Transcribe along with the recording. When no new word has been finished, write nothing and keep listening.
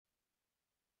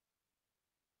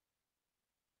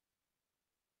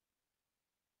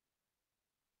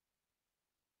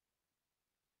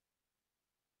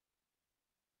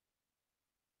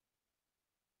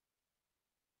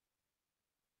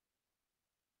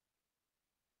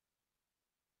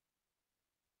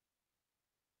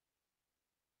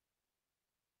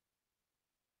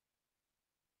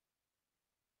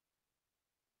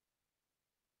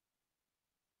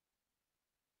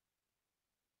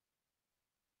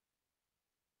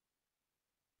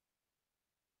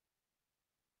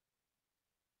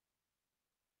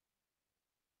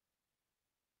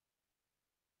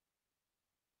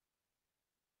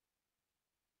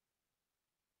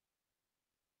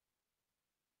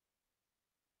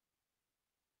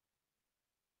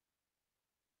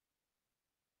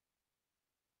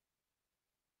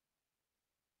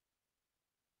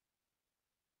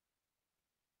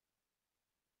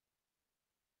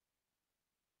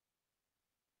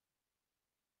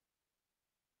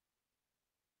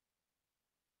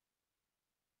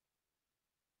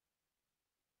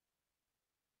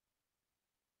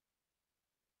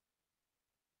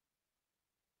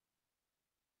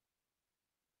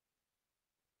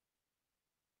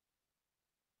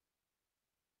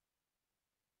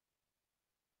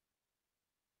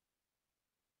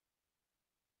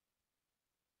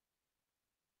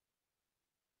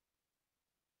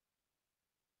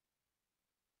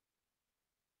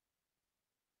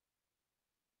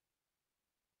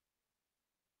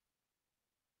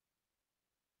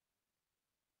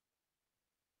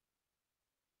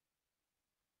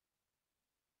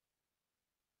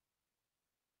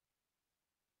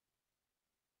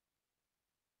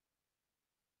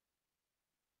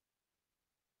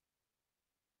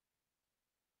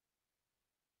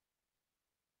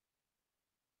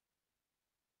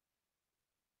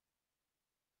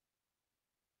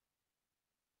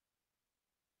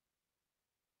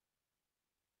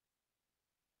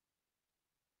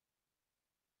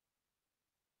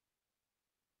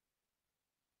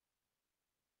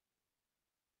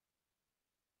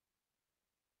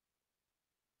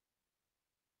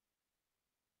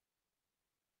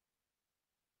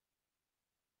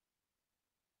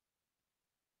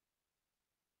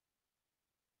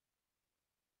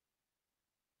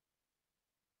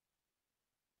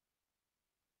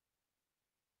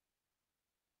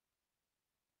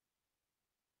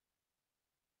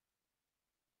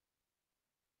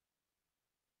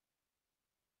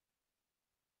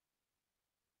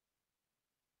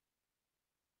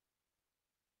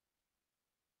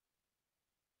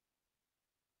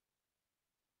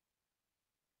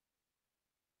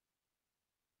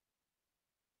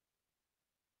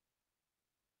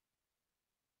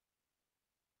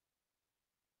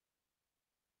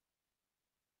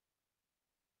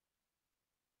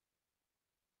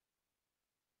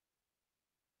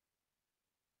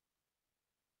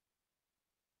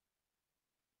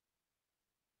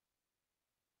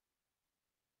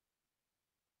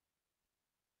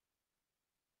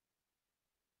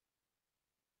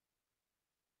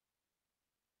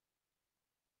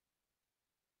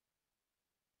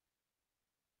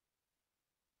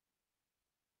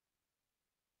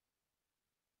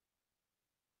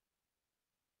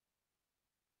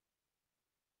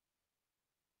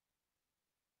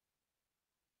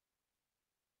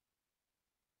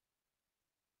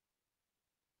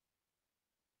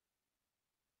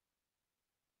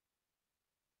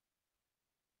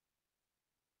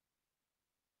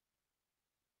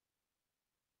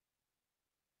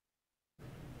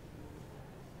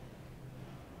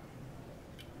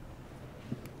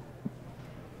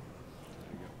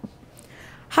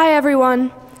Hi,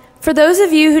 everyone. For those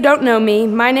of you who don't know me,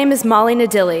 my name is Molly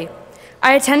Nadilli.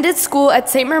 I attended school at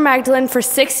St. Mary Magdalene for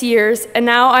 6 years, and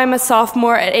now I'm a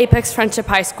sophomore at Apex Friendship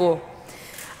High School.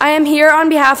 I am here on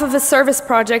behalf of a service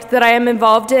project that I am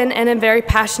involved in and am very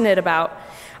passionate about.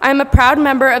 I am a proud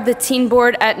member of the teen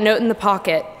board at Note in the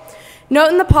Pocket. Note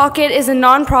in the Pocket is a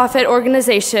nonprofit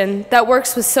organization that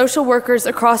works with social workers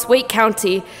across Wake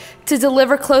County to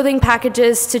deliver clothing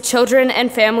packages to children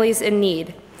and families in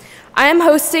need. I am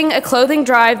hosting a clothing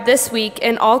drive this week,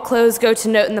 and all clothes go to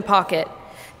Note in the Pocket.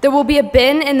 There will be a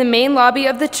bin in the main lobby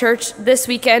of the church this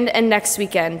weekend and next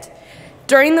weekend.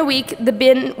 During the week, the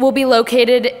bin will be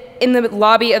located in the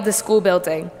lobby of the school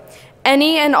building.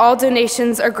 Any and all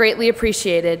donations are greatly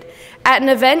appreciated. At an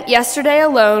event yesterday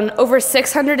alone, over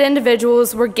 600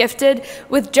 individuals were gifted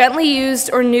with gently used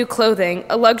or new clothing,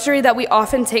 a luxury that we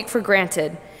often take for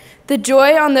granted. The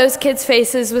joy on those kids'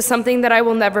 faces was something that I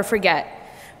will never forget.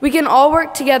 We can all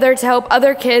work together to help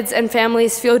other kids and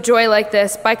families feel joy like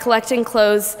this by collecting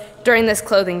clothes during this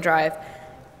clothing drive.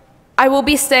 I will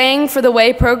be staying for the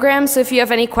Way program, so if you have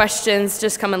any questions,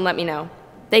 just come and let me know.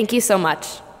 Thank you so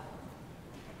much.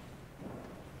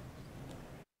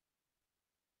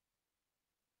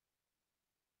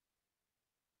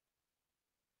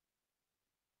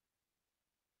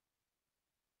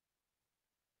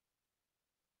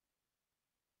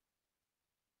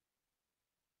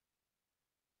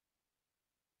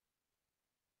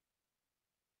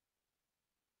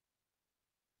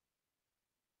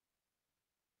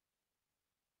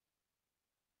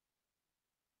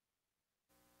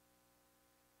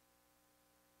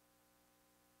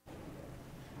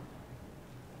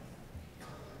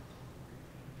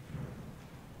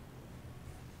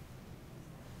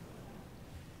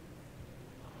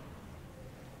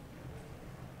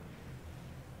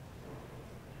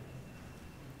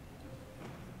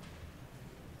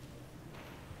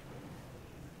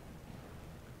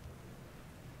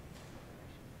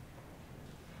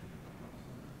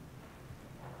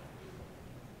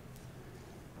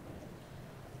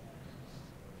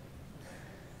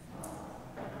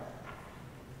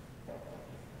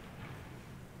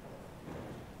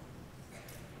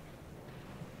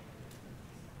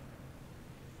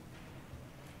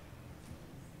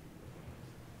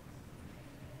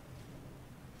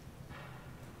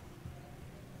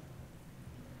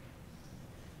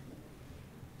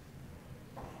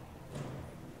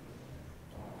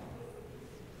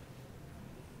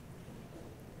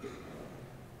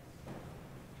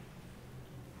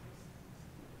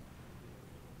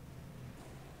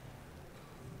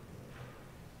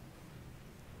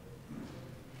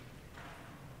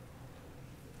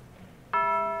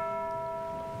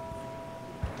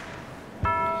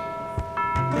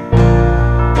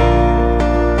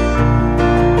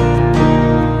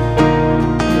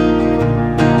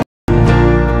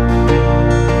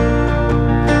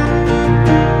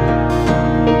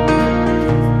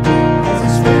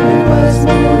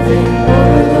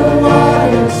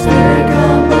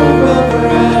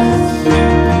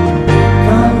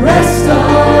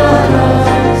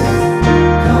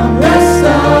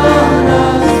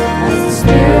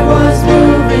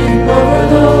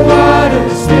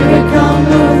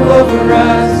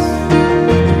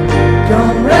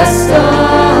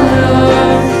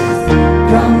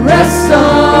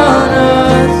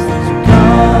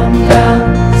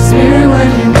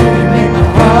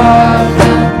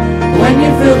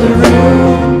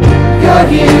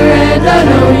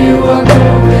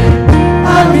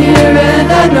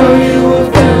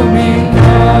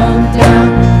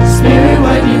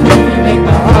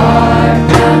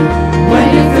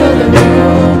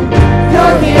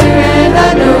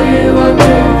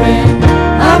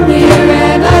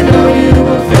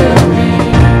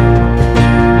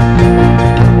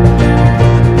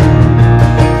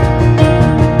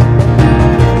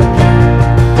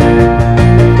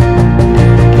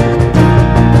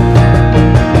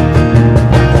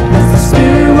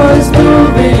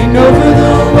 Moving over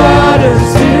the water.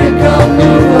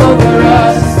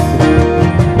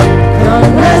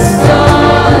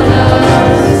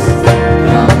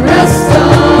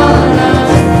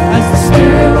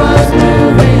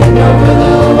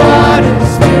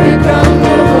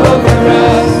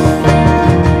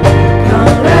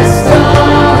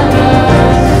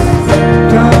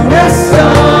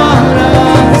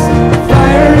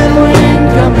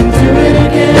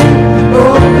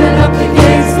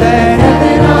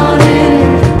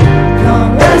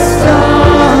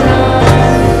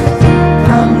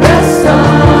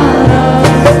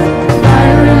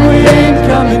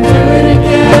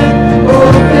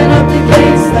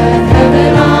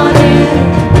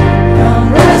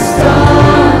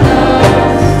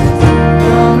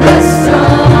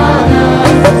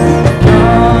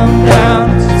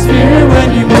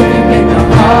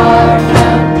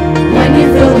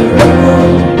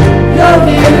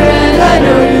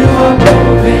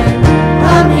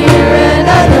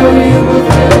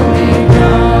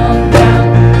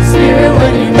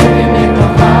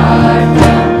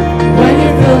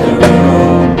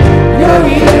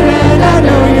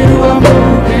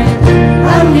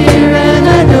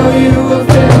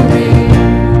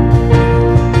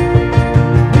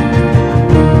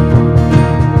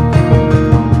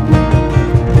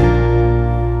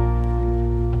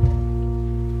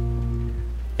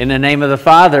 In the name of the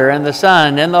Father, and the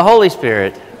Son, and the Holy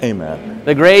Spirit. Amen.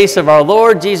 The grace of our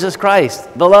Lord Jesus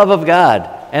Christ, the love of God,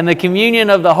 and the communion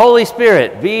of the Holy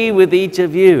Spirit be with each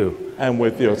of you. And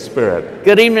with your spirit.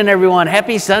 Good evening, everyone.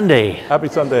 Happy Sunday. Happy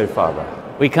Sunday, Father.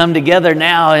 We come together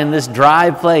now in this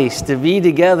dry place to be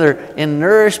together and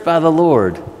nourished by the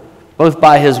Lord, both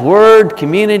by His Word,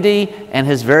 community, and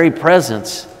His very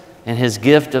presence and His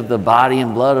gift of the body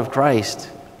and blood of Christ.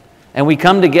 And we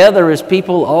come together as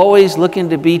people always looking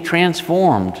to be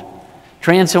transformed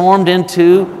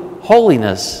into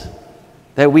holiness,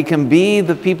 that we can be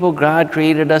the people God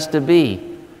created us to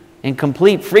be, in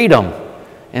complete freedom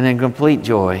and in complete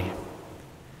joy.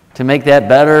 To make that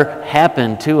better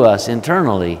happen to us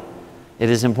internally, it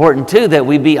is important too that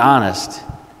we be honest,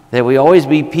 that we always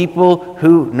be people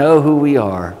who know who we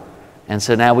are. And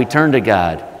so now we turn to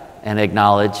God and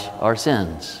acknowledge our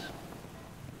sins.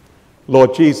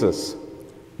 Lord Jesus,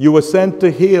 you were sent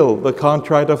to heal the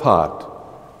contrite of heart.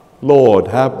 Lord,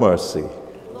 have mercy.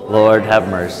 Lord, have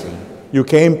mercy. You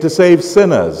came to save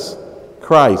sinners.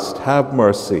 Christ, have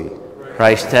mercy.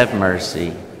 Christ, have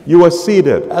mercy. You are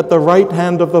seated at the right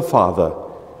hand of the Father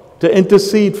to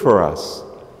intercede for us.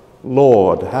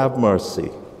 Lord, have mercy.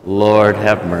 Lord,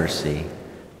 have mercy.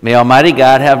 May Almighty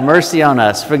God have mercy on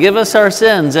us, forgive us our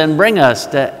sins, and bring us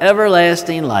to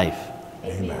everlasting life.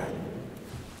 Amen.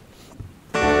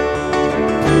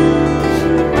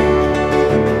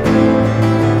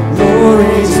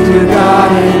 Glory to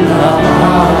God in the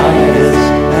highest,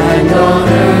 and on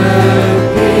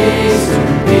earth peace to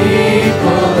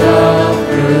people of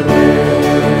good will.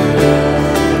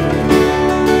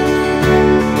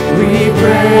 We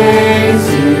praise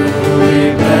you, we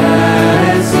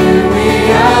bless you, we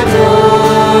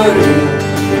adore you,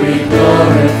 we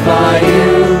glorify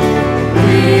you,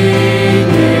 we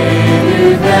give you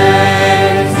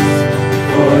thanks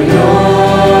for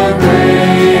your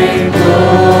great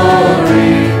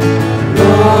glory.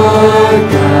 Lord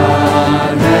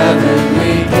God,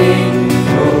 heavenly King,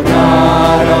 O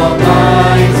God,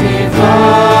 almighty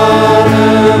Father,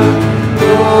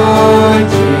 Lord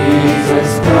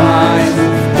Jesus Christ,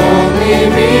 only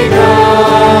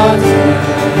begotten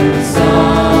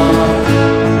Son,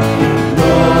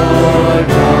 Lord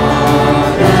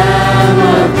God, Lamb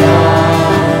of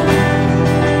God,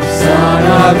 Son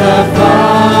of the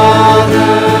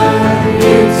Father,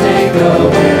 you take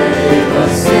away the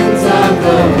sins of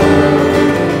the world.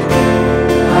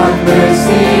 Have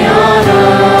mercy on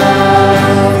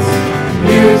us.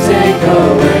 You take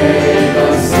away the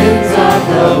sins of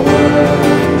the world.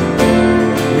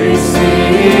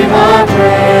 Receive our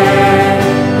prayer.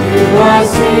 You are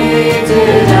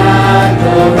seated at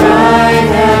the right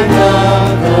hand of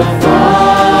the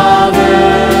Father.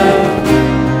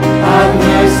 Have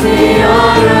mercy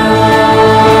on us.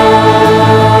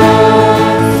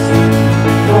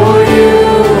 For you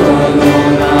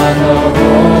alone are the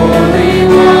Holy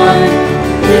One.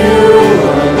 You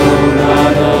alone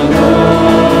are the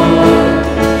Lord.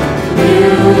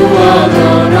 You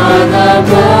alone are the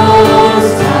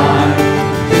Most High.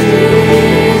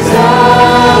 Jesus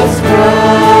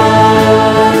Christ,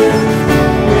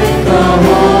 with the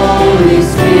Holy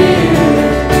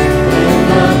Spirit, in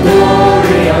the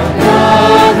glory of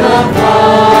God the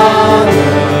Father.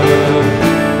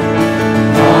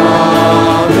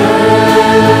 Amen.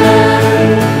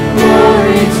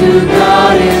 Glory to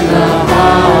God in the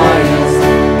highest,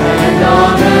 and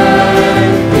on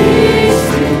earth peace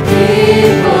to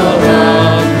people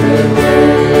of good will.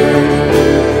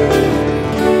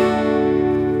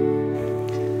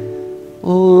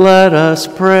 Let us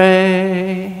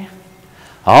pray.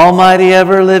 Almighty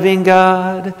ever-living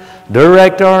God,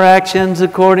 direct our actions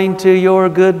according to your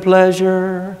good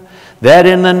pleasure, that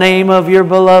in the name of your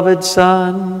beloved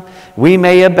Son, we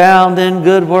may abound in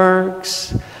good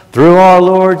works, through our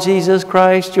Lord Jesus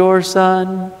Christ, your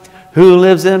Son, who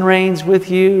lives and reigns with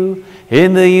you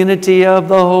in the unity of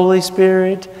the Holy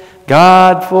Spirit,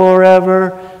 God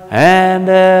forever and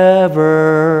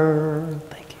ever.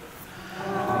 Thank you.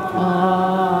 Amen.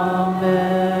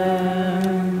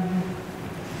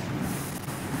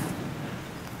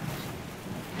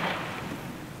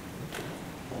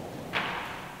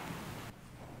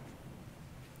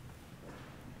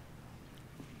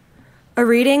 A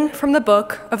reading from the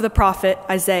book of the prophet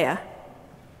Isaiah.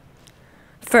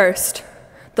 First,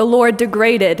 the Lord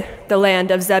degraded the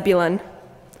land of Zebulun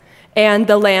and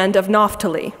the land of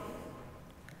Naphtali.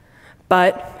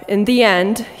 But in the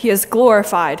end, he has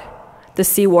glorified the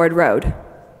seaward road,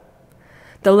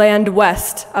 the land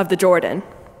west of the Jordan,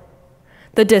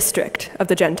 the district of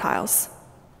the Gentiles.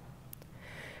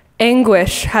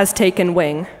 Anguish has taken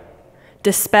wing.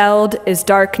 Dispelled is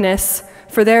darkness,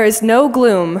 For there is no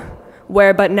gloom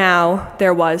where but now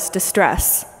there was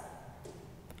distress.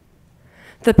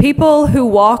 The people who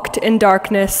walked in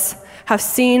darkness have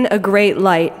seen a great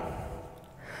light.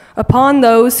 Upon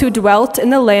those who dwelt in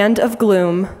the land of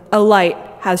gloom, a light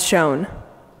has shone.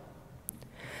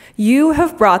 You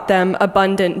have brought them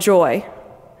abundant joy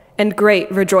and great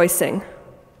rejoicing,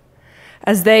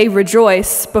 as they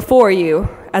rejoice before you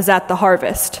as at the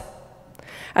harvest,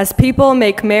 as people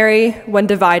make merry when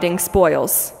dividing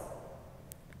spoils.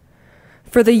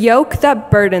 For the yoke that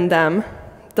burdened them,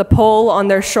 the pole on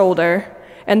their shoulder,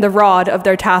 and the rod of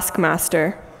their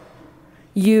taskmaster,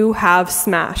 you have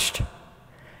smashed,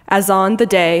 as on the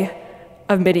day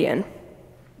of Midian.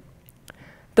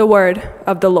 The word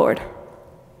of the Lord.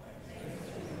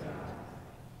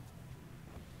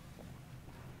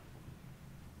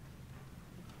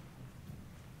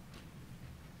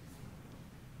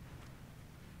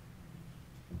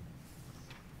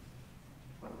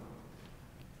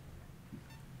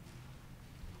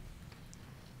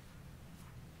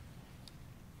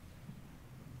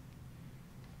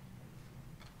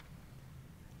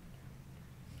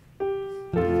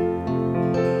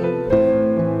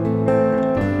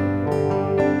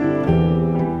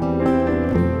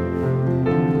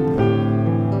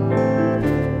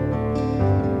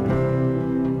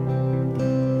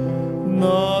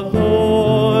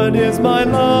 My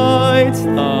light,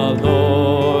 the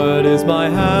Lord is my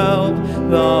help,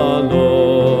 the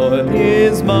Lord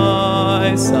is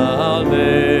my salvation.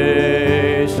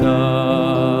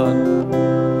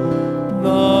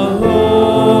 The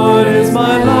Lord is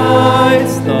my light,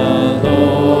 the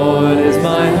Lord is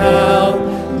my help,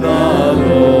 the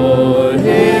Lord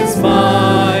is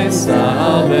my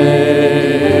salvation.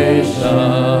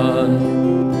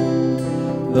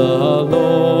 The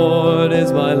Lord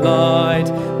is my light,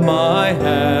 my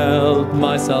help,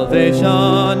 my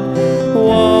salvation.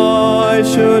 Why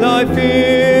should I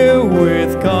fear?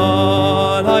 With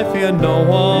God I fear no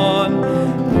one.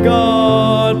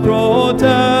 God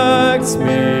protects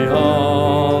me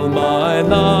all my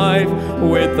life.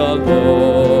 With the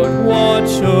Lord what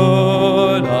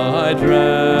should I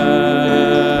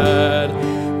dread?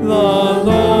 The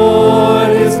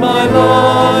Lord is my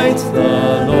light,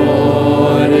 the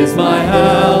Lord is my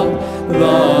help, the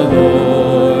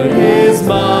Lord is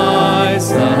my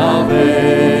salvation.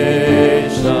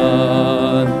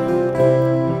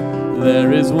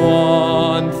 There is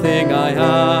one thing I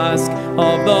ask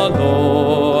of the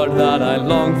Lord that I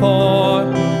long for,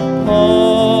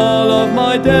 all of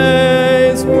my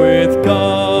days with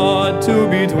God to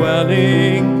be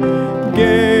dwelling,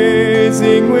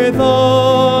 gazing with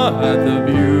awe at the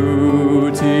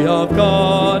beauty of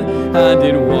God, and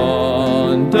in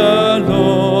wonder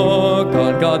look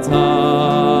on God's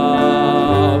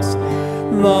house.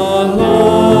 The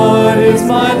Lord is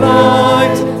my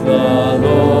light, the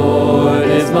Lord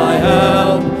is my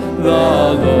help,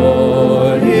 the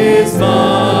Lord is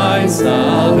my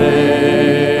salvation.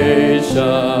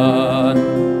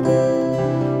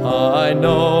 I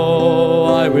know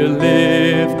I will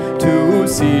live to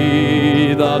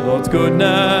see the Lord's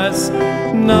goodness.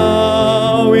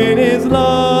 Now in his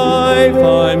life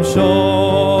I'm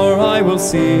sure I will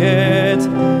see it.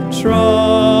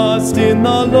 Trust in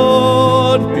the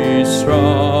Lord, be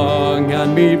strong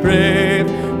and be brave.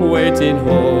 Wait in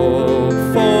hope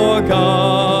for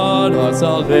God our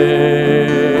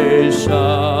salvation.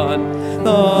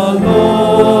 The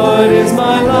Lord is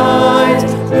my light,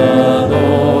 the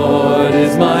Lord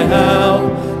is my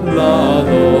help, the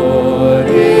Lord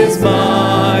is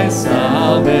my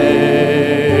salvation.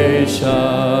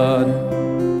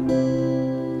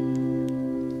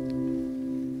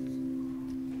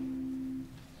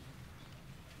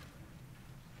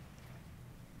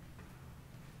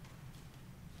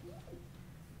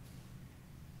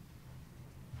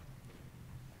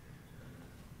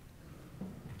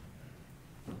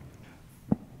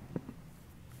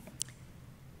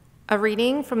 A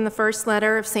reading from the first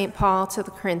letter of St. Paul to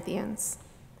the Corinthians.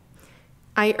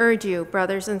 I urge you,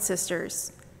 brothers and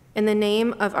sisters, in the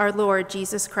name of our Lord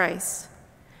Jesus Christ,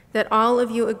 that all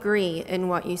of you agree in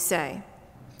what you say,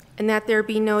 and that there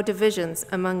be no divisions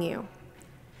among you,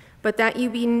 but that you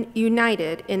be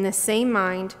united in the same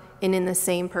mind and in the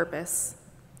same purpose.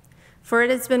 For it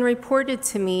has been reported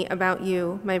to me about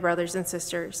you, my brothers and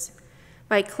sisters,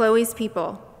 by Chloe's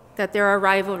people, that there are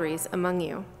rivalries among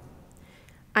you.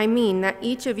 I mean that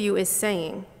each of you is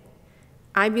saying,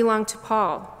 I belong to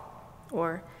Paul,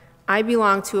 or I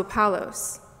belong to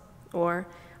Apollos, or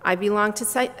I belong to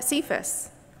Cephas,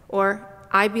 or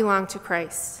I belong to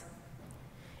Christ.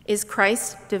 Is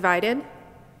Christ divided?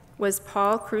 Was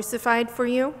Paul crucified for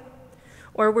you?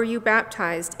 Or were you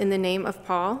baptized in the name of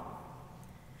Paul?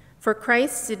 For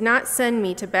Christ did not send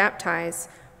me to baptize,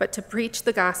 but to preach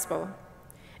the gospel,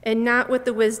 and not with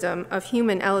the wisdom of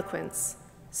human eloquence,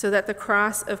 so that the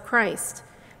cross of Christ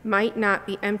might not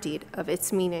be emptied of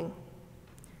its meaning.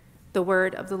 The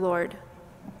word of the Lord.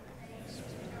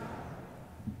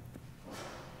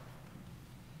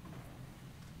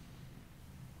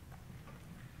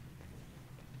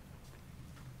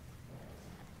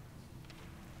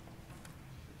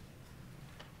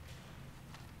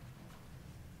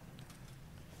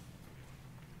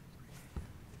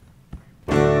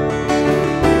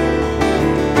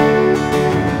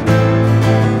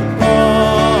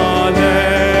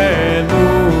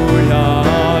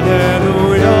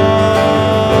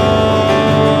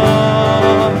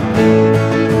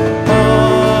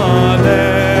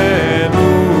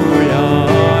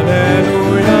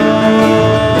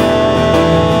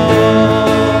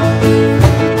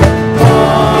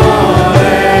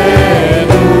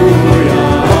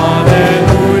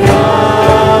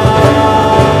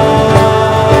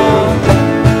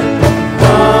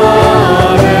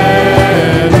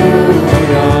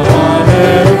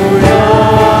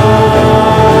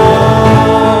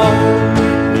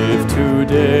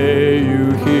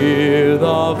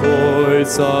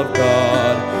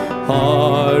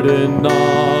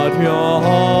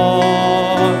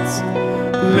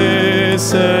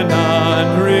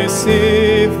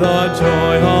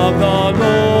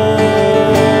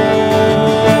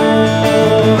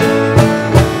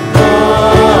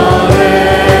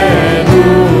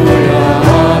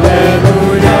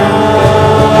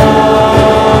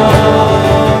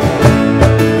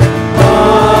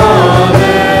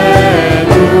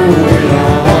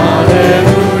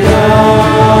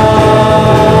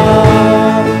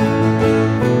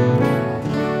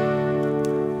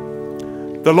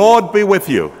 The Lord be with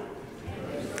you.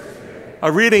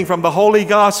 A reading from the Holy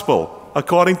Gospel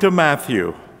according to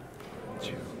Matthew.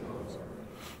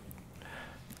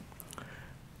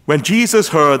 When Jesus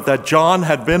heard that John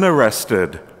had been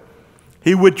arrested,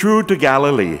 he withdrew to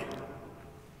Galilee.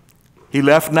 He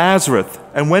left Nazareth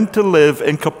and went to live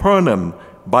in Capernaum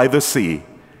by the sea,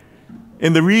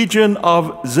 in the region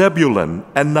of Zebulun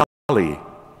and Naphtali,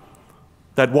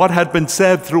 that what had been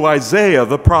said through Isaiah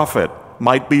the prophet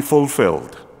might be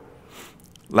fulfilled.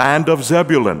 Land of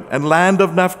Zebulun and land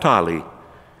of Naphtali,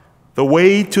 the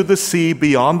way to the sea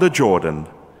beyond the Jordan,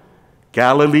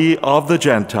 Galilee of the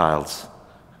Gentiles.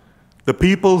 The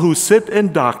people who sit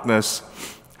in darkness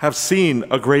have seen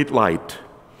a great light.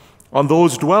 On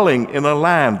those dwelling in a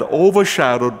land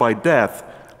overshadowed by death,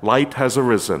 light has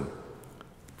arisen.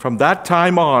 From that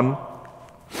time on,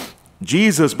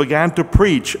 Jesus began to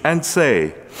preach and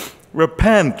say,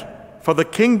 "Repent, for the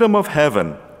kingdom of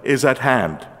heaven is at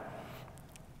hand."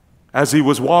 As he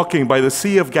was walking by the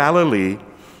Sea of Galilee,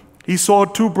 he saw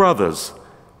two brothers,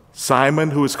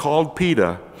 Simon, who is called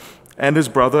Peter, and his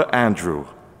brother Andrew,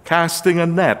 casting a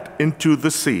net into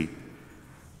the sea.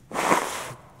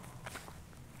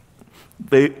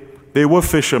 They were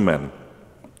fishermen.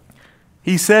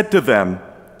 He said to them,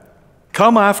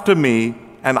 "Come after me,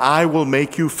 and I will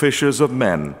make you fishers of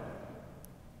men."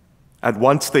 At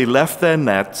once they left their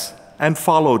nets and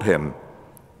followed him.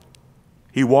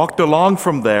 He walked along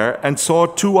from there and saw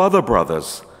two other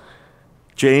brothers,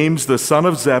 James the son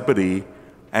of Zebedee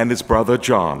and his brother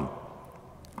John.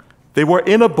 They were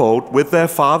in a boat with their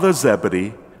father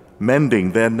Zebedee,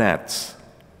 mending their nets.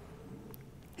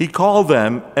 He called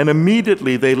them, and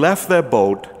immediately they left their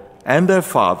boat and their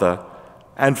father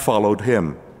and followed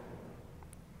him.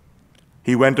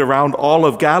 He went around all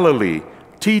of Galilee,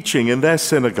 teaching in their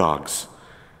synagogues,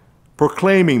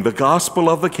 proclaiming the gospel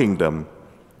of the kingdom,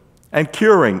 and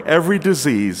curing every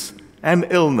disease and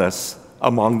illness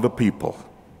among the people.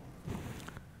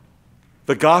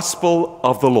 The gospel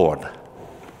of the Lord.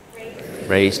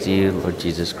 Praise to you, Lord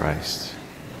Jesus Christ.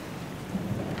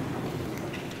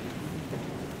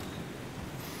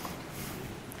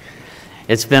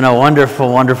 It's been a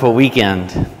wonderful, wonderful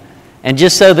weekend. And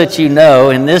just so that you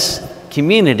know, in this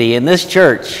community, in this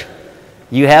church,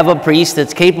 you have a priest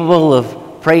that's capable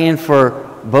of praying for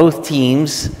both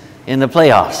teams in the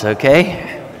playoffs,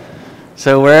 okay?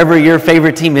 So wherever your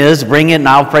favorite team is, bring it and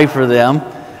I'll pray for them.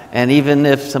 And even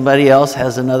if somebody else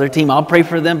has another team, I'll pray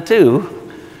for them too.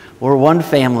 We're one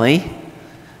family,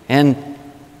 and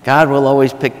God will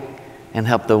always pick and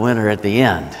help the winner at the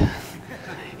end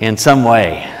in some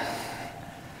way.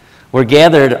 We're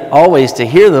gathered always to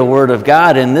hear the Word of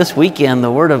God, and this weekend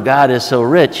the Word of God is so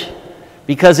rich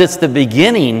because it's the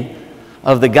beginning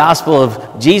of the gospel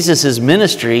of Jesus'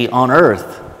 ministry on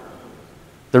earth.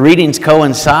 The readings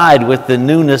coincide with the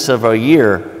newness of our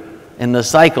year in the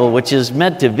cycle, which is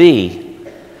meant to be.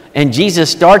 And Jesus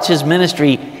starts his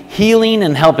ministry healing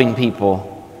and helping people.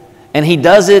 And he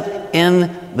does it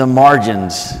in the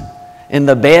margins, in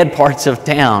the bad parts of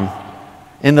town,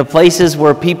 in the places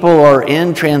where people are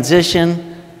in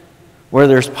transition, where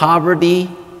there's poverty,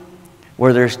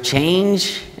 where there's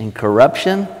change and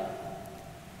corruption,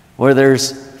 where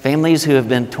there's families who have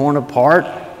been torn apart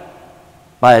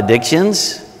by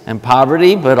addictions and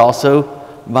poverty, but also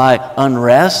by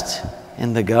unrest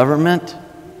in the government.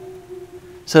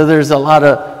 So there's a lot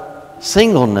of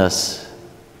singleness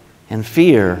and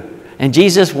fear. And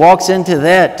Jesus walks into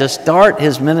that to start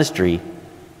his ministry,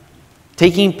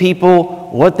 taking people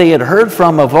what they had heard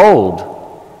from of old,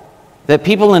 that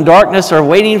people in darkness are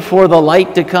waiting for the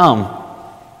light to come.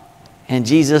 And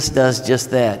Jesus does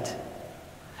just that.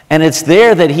 And it's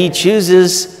there that he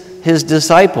chooses his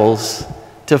disciples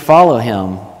to follow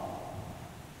him.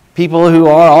 People who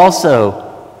are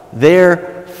also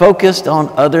there focused on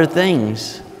other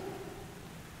things.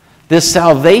 This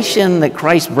salvation that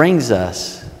Christ brings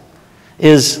us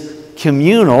is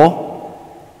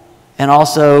communal and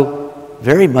also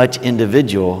very much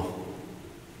individual.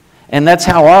 And that's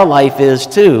how our life is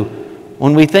too.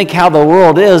 When we think how the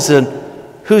world is and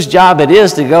whose job it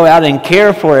is to go out and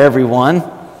care for everyone,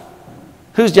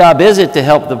 whose job is it to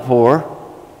help the poor?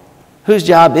 Whose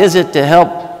job is it to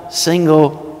help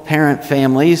single parent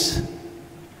families?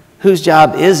 Whose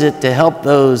job is it to help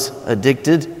those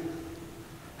addicted?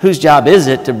 Whose job is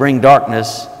it to bring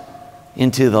darkness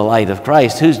into the light of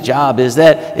Christ? Whose job is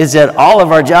that? Is that all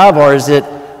of our job, or is it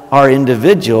our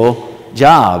individual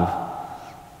job?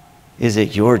 Is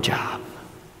it your job?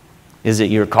 Is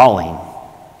it your calling?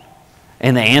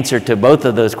 And the answer to both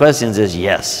of those questions is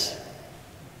yes.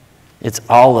 It's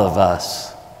all of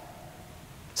us.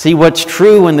 See, what's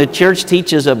true when the church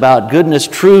teaches about goodness,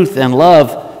 truth, and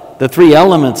love, the three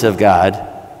elements of God,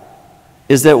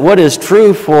 is that what is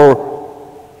true for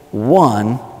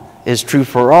one is true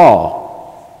for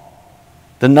all.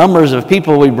 The numbers of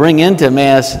people we bring into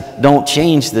Mass don't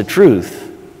change the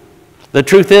truth. The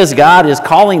truth is God is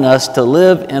calling us to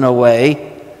live in a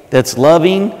way that's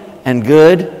loving and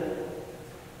good,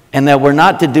 and that we're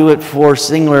not to do it for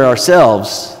singular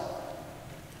ourselves.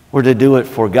 We're to do it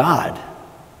for God,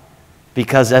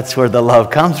 because that's where the love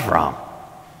comes from.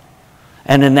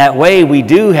 And in that way, we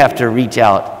do have to reach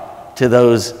out to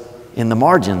those in the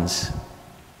margins.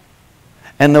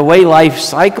 And the way life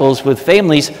cycles with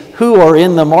families who are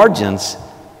in the margins,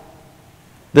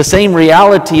 the same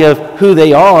reality of who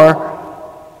they are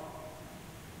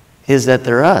is that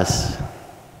they're us.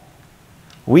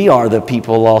 We are the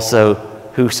people also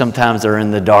who sometimes are in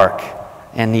the dark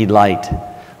and need light.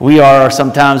 We are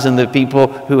sometimes in the people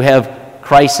who have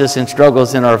crisis and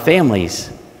struggles in our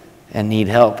families and need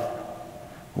help.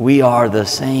 We are the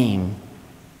same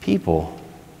people.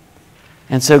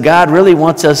 And so God really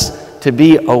wants us to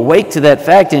be awake to that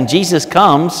fact, and Jesus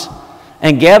comes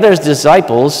and gathers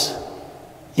disciples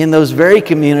in those very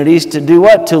communities to do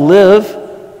what? To live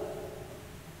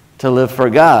for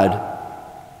God.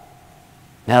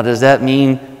 Now, does that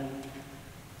mean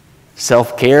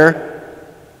self-care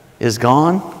is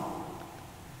gone?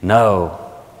 No.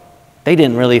 They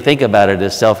didn't really think about it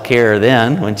as self-care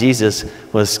then when Jesus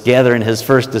was gathering his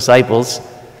first disciples.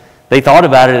 They thought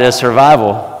about it as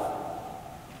survival.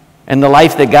 And the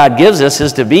life that God gives us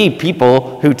is to be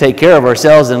people who take care of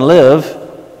ourselves and live.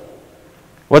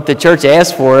 What the church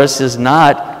asks for us is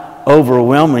not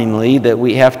overwhelmingly that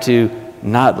we have to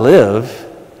not live,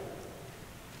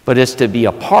 but it's to be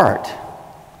a part.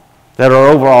 That our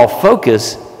overall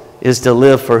focus is to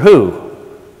live for who?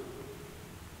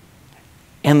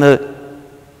 And the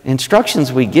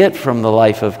instructions we get from the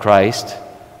life of Christ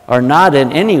are not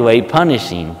in any way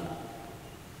punishing.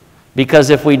 Because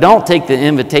if we don't take the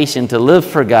invitation to live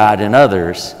for God and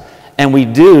others, and we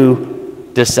do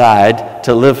decide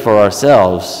to live for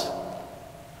ourselves,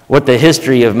 what the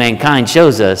history of mankind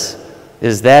shows us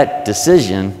is that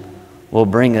decision will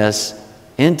bring us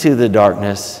into the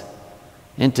darkness,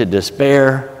 into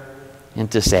despair,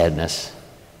 into sadness,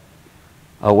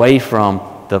 away from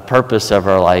the purpose of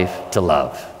our life to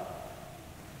love.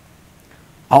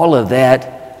 All of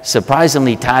that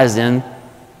surprisingly ties in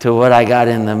to what I got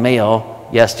in the mail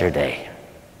yesterday.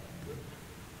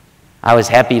 I was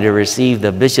happy to receive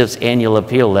the bishop's annual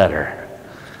appeal letter.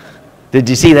 Did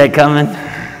you see that coming?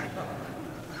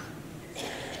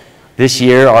 This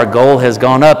year, our goal has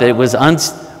gone up. It was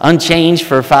unchanged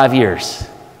for 5 years.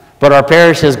 But our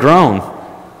parish has grown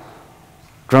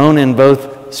in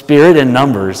both spirit and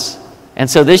numbers. And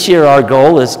so this year, our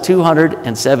goal is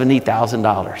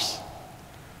 $270,000,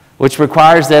 which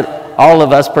requires that all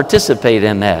of us participate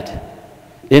in that.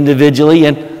 individually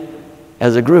and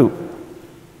as a group.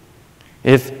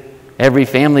 If every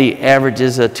family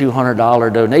averages a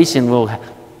 $200 donation,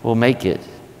 we'll make it.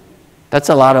 That's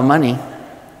a lot of money.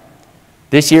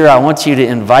 This year, I want you to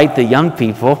invite the young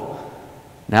people.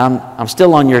 Now, I'm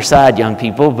still on your side, young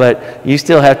people, but you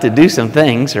still have to do some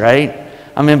things, right?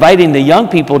 I'm inviting the young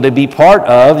people to be part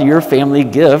of your family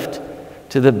gift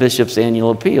to the bishop's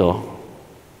annual appeal.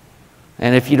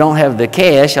 And if you don't have the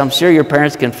cash, I'm sure your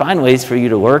parents can find ways for you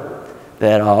to work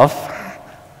that off.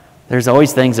 There's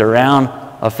always things around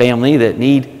a family that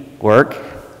need work.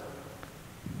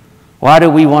 Why do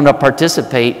we want to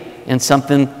participate in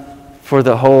something for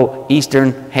the whole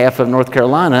eastern half of North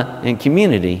Carolina in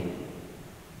community?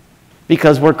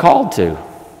 Because we're called to.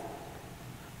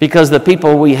 Because the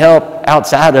people we help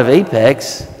outside of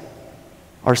Apex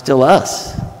are still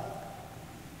us.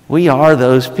 We are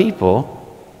those people.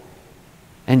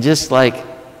 And just like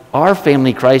our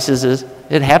family crises,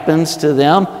 it happens to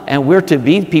them, and we're to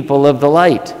be people of the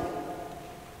light.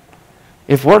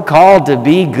 If we're called to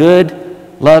be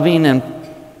good, loving, and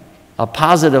a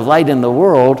positive light in the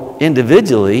world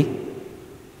individually,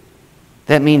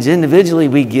 that means individually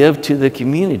we give to the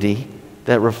community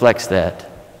that reflects that.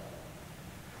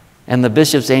 And the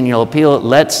bishop's annual appeal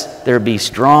lets there be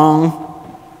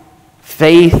strong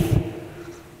faith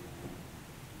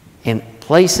in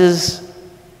places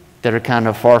that are kind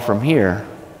of far from here,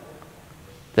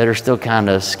 that are still kind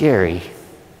of scary.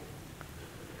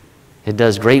 It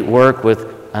does great work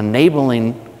with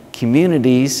enabling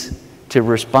communities to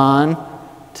respond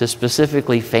to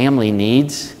specifically family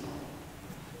needs,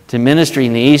 to ministry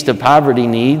needs, to poverty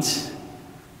needs,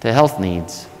 to health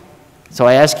needs. So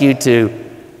I ask you to,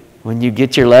 when you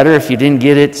get your letter, if you didn't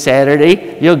get it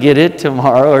Saturday, you'll get it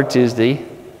tomorrow or Tuesday,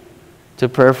 to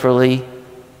prayerfully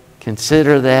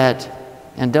consider that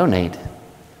and donate.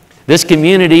 This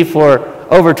community for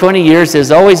over 20 years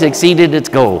has always exceeded its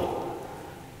goal.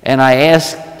 And I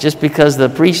ask, just because the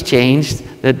priest changed,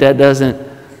 that doesn't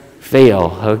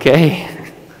fail, okay?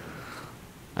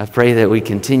 I pray that we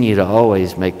continue to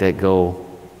always make that goal.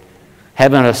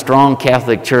 Having a strong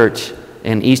Catholic Church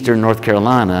in eastern North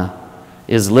Carolina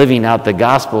is living out the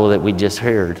gospel that we just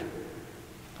heard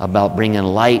about bringing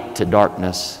light to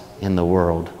darkness in the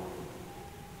world.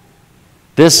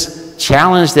 This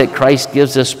challenge that Christ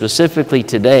gives us specifically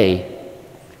today,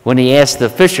 when he asked the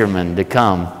fishermen to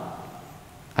come.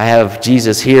 I have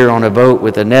Jesus here on a boat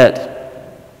with a net.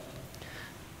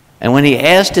 And when he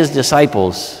asked his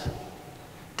disciples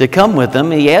to come with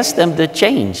him, he asked them to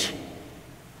change.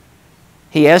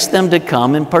 He asked them to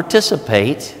come and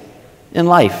participate in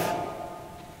life.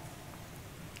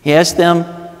 He asked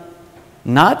them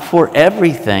not for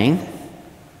everything.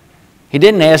 He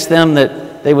didn't ask them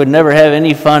that they would never have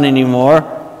any fun anymore,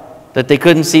 that they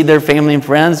couldn't see their family and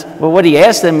friends. Well, what he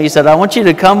asked them, he said, I want you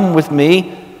to come with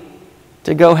me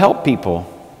to go help people.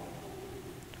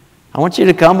 I want you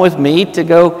to come with me to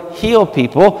go heal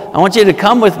people. I want you to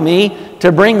come with me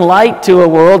to bring light to a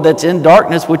world that's in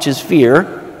darkness, which is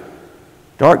fear.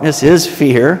 Darkness is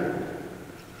fear.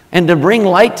 And to bring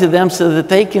light to them so that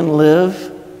they can live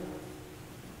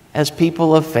as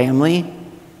people of family.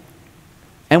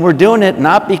 And we're doing it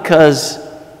not because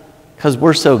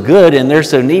we're so good and they're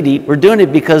so needy. We're doing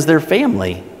it because they're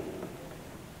family.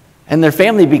 And they're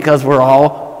family because we're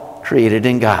all created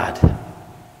in God.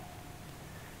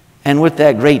 And with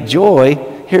that great joy,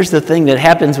 here's the thing that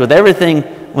happens with everything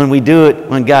when we do it,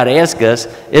 when God asks us,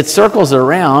 it circles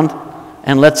around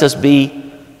and lets us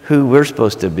be who we're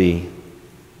supposed to be.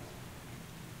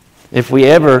 If we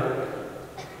ever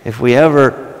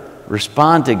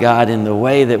respond to God in the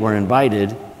way that we're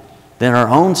invited, then our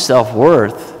own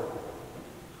self-worth,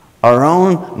 our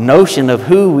own notion of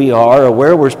who we are or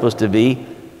where we're supposed to be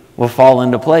will fall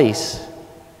into place.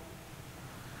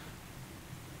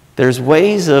 There's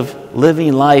ways of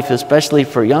living life, especially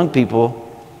for young people,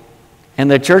 and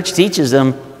the church teaches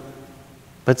them,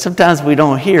 but sometimes we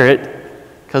don't hear it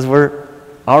because we're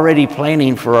already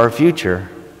planning for our future.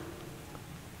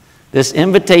 This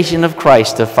invitation of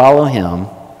Christ to follow him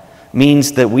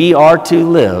means that we are to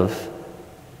live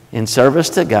in service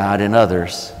to God and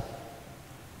others.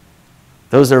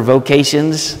 Those are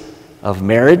vocations of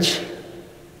marriage.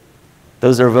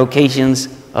 Those are vocations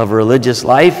of religious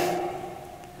life.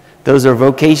 Those are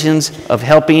vocations of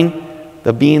helping,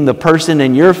 being the person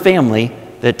in your family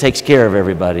that takes care of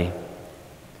everybody.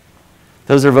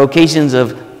 Those are vocations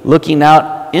of looking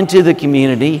out into the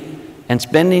community and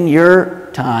spending your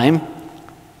time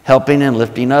helping and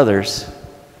lifting others.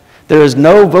 There is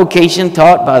no vocation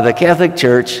taught by the Catholic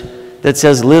Church that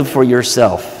says live for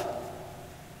yourself.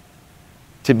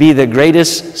 to be the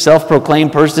greatest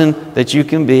self-proclaimed person that you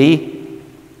can be,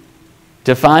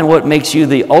 to find what makes you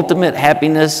the ultimate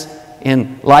happiness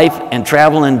in life and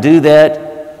travel and do that,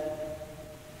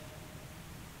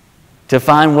 to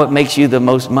find what makes you the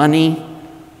most money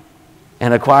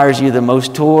and acquires you the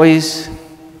most toys,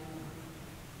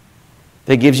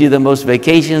 that gives you the most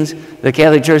vacations. The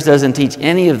Catholic Church doesn't teach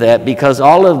any of that, because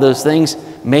all of those things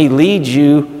may lead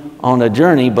you on a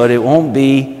journey, but it won't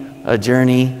be a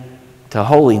journey to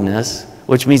holiness,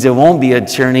 which means it won't be a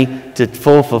journey to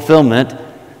full fulfillment,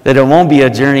 that it won't be a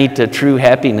journey to true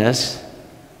happiness,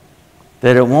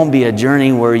 that it won't be a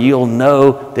journey where you'll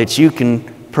know that you can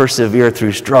persevere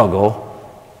through struggle,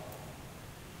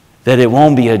 that it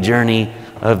won't be a journey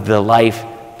of the life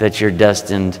that you're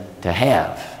destined to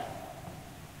have.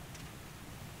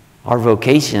 Our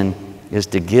vocation is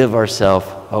to give ourselves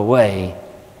away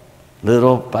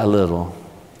little by little.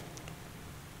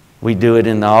 We do it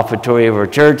in the offertory of our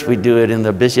church, we do it in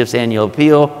the bishop's annual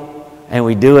appeal, and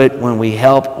we do it when we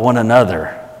help one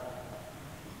another.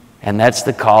 And that's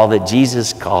the call that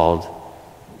Jesus called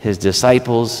his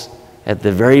disciples at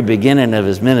the very beginning of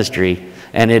his ministry,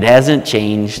 and it hasn't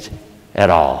changed at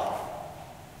all.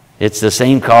 It's the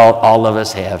same call all of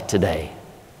us have today.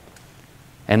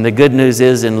 And the good news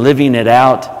is, in living it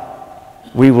out,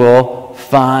 we will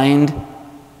find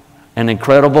an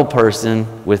incredible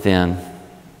person within.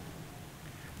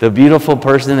 The beautiful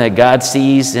person that God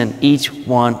sees in each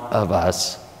one of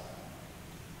us,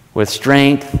 with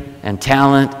strength and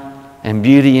talent and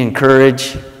beauty and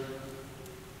courage,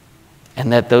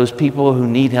 and that those people who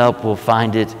need help will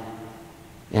find it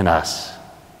in us.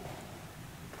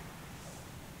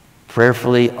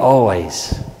 Prayerfully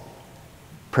always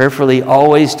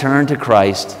turn to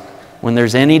Christ when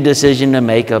there's any decision to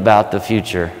make about the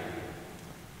future.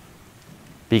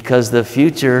 Because the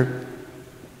future,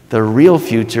 the real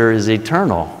future, is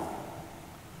eternal.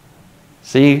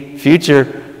 See,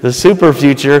 the super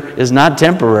future is not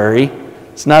temporary.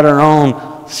 It's not our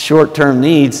own short-term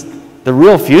needs. The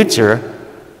real future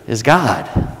is God.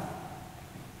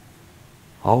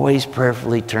 Always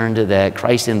prayerfully turn to that.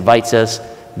 Christ invites us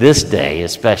this day,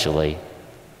 especially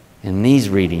in these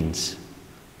readings,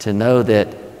 to know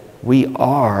that we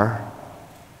are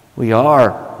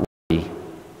worthy.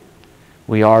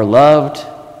 We are loved.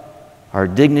 Our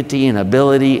dignity and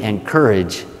ability and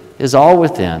courage is all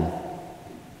within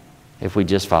if we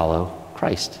just follow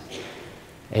Christ.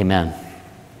 Amen.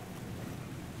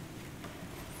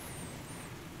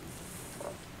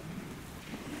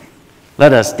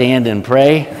 Let us stand and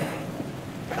pray.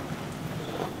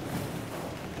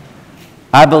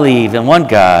 I believe in one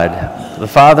God, the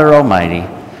Father Almighty,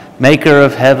 maker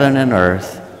of heaven and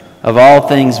earth, of all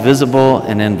things visible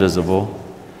and invisible.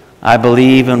 I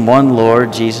believe in one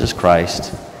Lord Jesus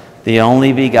Christ, the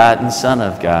only begotten Son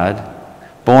of God,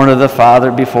 born of the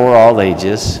Father before all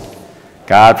ages,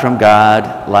 God from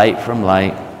God, light from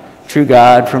light, true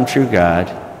God from true God,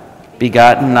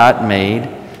 begotten, not made,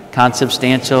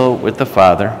 consubstantial with the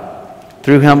Father.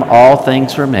 Through him all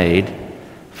things were made.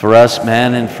 For us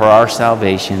men and for our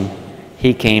salvation,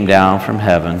 he came down from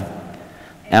heaven,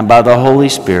 and by the Holy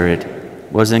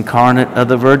Spirit was incarnate of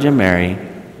the Virgin Mary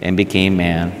and became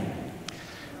man.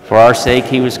 For our sake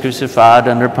he was crucified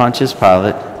under Pontius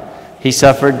Pilate. He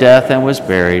suffered death and was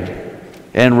buried,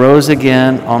 and rose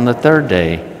again on the third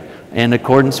day in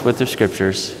accordance with the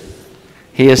Scriptures.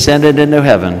 He ascended into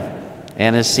heaven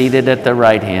and is seated at the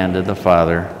right hand of the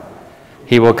Father.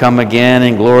 He will come again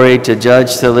in glory to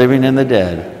judge the living and the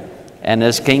dead, and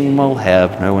his kingdom will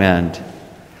have no end.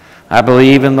 I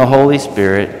believe in the Holy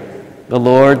Spirit, the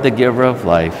Lord, the giver of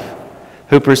life,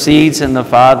 who proceeds in the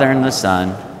Father and the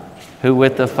Son, who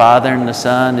with the Father and the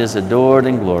Son is adored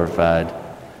and glorified,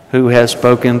 who has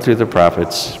spoken through the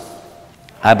prophets.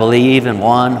 I believe in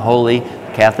one holy,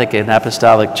 Catholic, and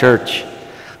Apostolic Church.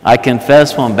 I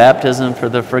confess one baptism for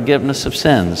the forgiveness of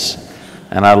sins,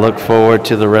 and I look forward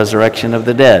to the resurrection of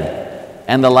the dead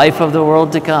and the life of the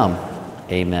world to come.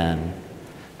 Amen.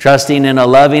 Trusting in a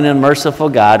loving and merciful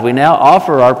God, we now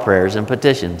offer our prayers and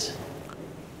petitions.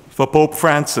 For Pope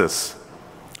Francis,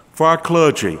 for our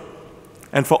clergy,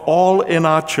 and for all in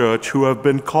our church who have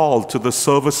been called to the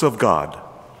service of God,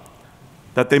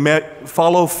 that they may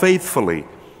follow faithfully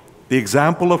the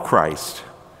example of Christ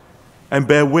and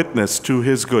bear witness to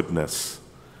his goodness.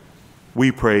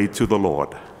 We pray to the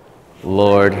Lord.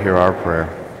 Lord, hear our prayer.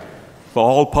 For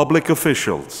all public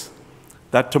officials,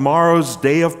 that tomorrow's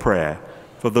day of prayer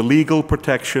for the legal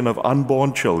protection of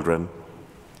unborn children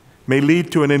may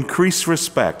lead to an increased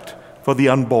respect for the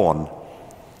unborn,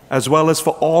 as well as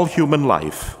for all human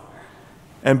life,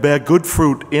 and bear good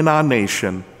fruit in our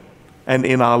nation and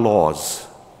in our laws.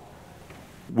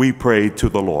 We pray to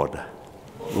the Lord.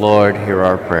 Lord, hear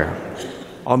our prayer.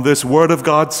 On this Word of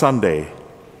God Sunday,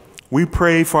 we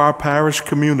pray for our parish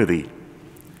community,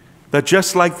 that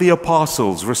just like the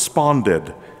apostles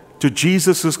responded to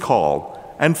Jesus'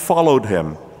 call and followed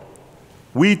him,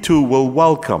 we too will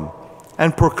welcome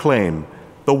and proclaim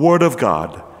the Word of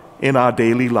God in our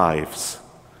daily lives.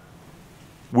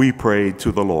 We pray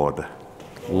to the Lord.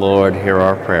 Lord, hear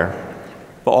our prayer.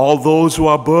 For all those who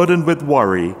are burdened with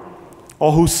worry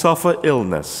or who suffer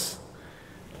illness,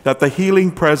 that the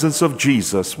healing presence of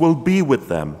Jesus will be with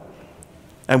them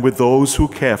and with those who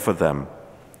care for them.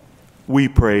 We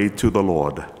pray to the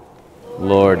Lord.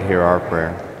 Lord, hear our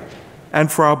prayer.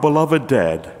 And for our beloved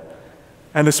dead,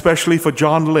 and especially for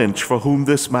John Lynch, for whom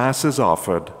this Mass is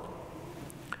offered,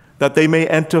 that they may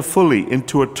enter fully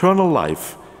into eternal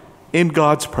life in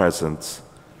God's presence,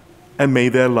 and may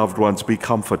their loved ones be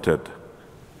comforted.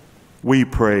 We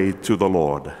pray to the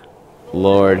Lord.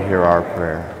 Lord, hear our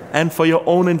prayer. And for your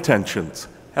own intentions,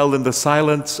 held in the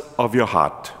silence of your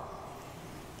heart.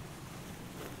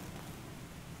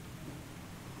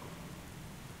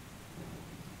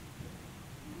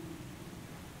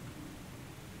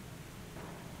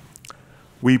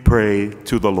 We pray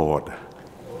to the Lord.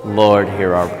 Lord,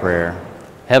 hear our prayer.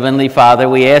 Heavenly Father,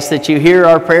 we ask that you hear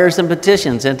our prayers and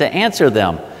petitions and to answer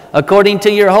them according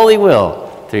to your holy will,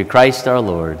 through Christ our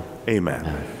Lord. Amen.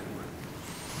 Amen.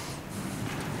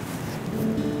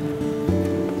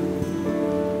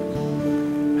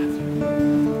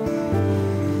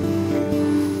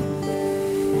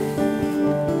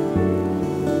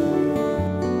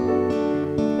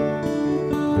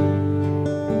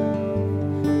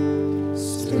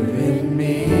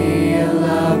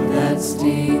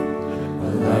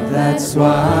 That's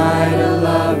wide, a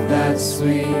love that's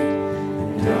sweet,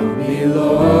 and help me,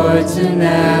 Lord, to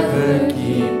never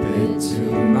keep it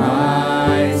to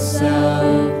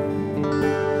myself.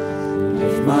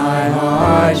 If my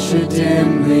heart should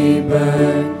dimly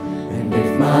burn, and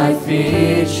if my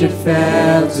feet should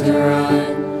fail to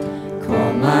run,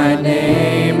 call my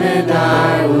name and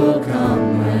I will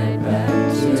come right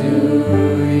back to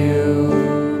you.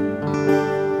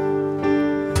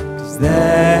 'Cause there's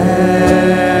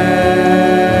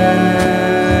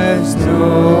no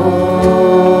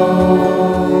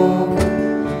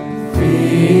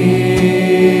fear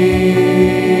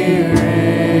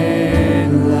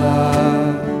in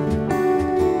love.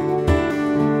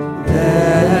 There's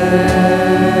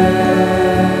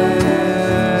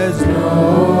no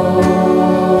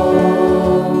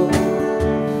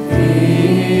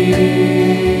fear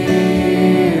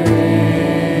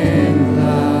in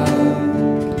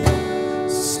love.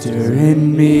 Stir in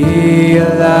me a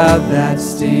love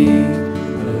that's deep,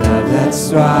 a love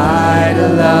that's right, a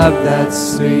love that's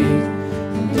sweet,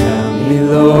 and help me,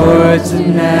 Lord, to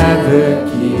never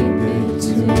keep it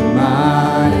to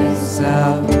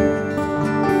myself.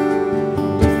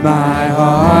 If my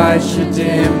heart should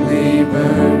dimly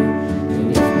burn,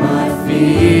 and if my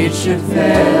feet should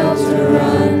fail to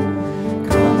run,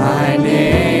 call my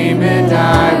name and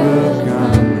I will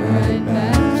come right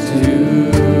back to you.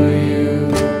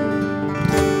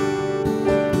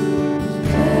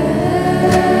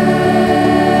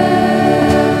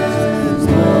 There's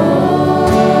no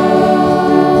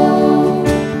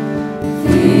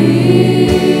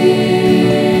fear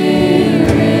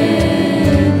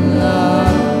in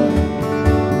love.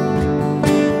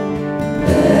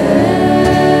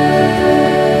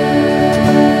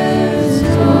 There's no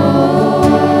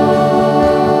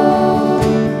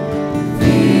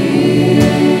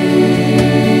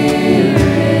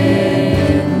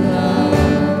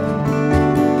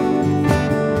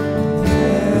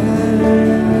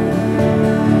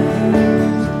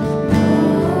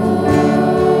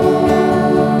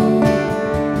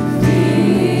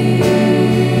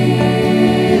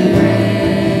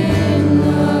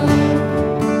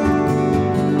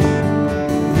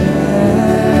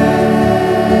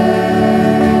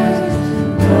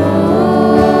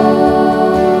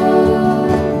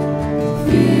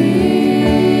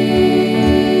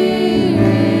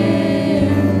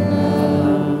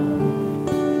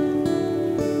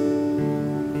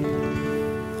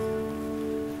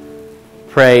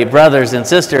Pray, brothers and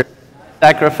sisters,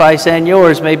 sacrifice and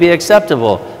yours may be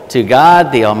acceptable to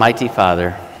God, the Almighty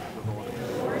Father.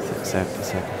 Accept the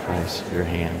sacrifice of your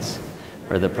hands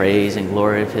for the praise and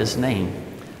glory of his name,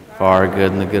 for our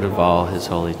good and the good of all his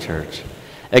holy church.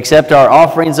 Accept our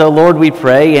offerings, O Lord, we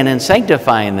pray, and in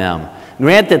sanctifying them,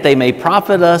 grant that they may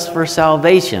profit us for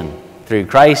salvation through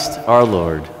Christ our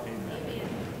Lord. Amen.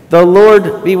 The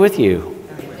Lord be with you.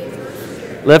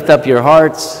 Lift up your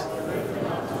hearts.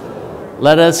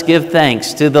 let us give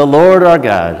thanks to the Lord our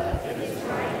God.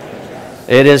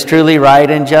 It is truly right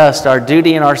and just, our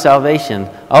duty and our salvation,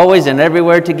 always and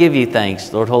everywhere to give you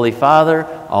thanks, Lord, Holy Father,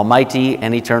 Almighty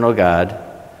and eternal God.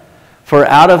 For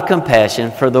out of compassion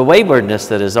for the waywardness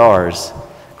that is ours,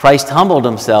 Christ humbled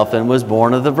himself and was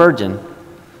born of the Virgin.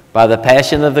 By the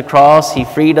passion of the cross, he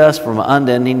freed us from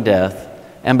unending death,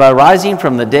 and by rising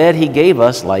from the dead, he gave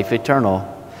us life eternal.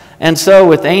 And so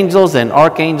with angels and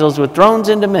archangels, with thrones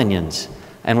and dominions,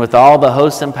 and with all the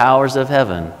hosts and powers of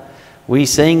heaven, we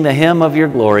sing the hymn of your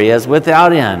glory as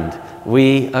without end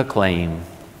we acclaim.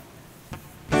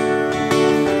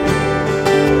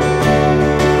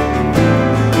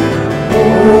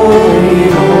 Holy,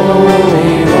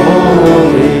 holy,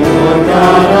 holy, Lord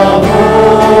God of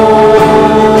hosts.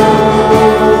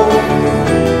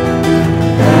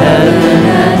 Heaven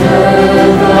and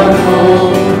earth are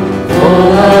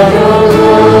full of your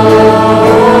glory.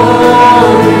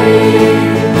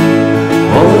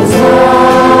 Hosanna,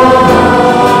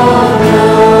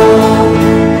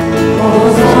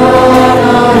 Hosanna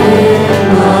in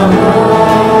the highest.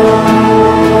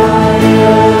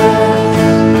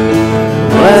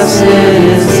 Blessed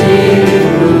is he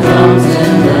who comes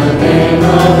in the name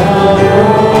of the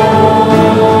Lord.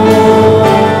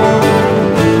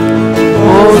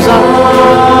 Hosanna,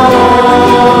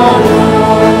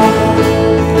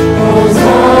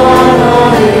 Hosanna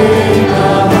in the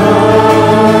highest.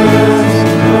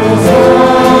 Hosanna,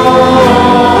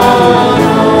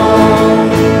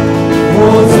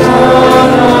 Hosanna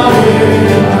in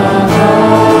the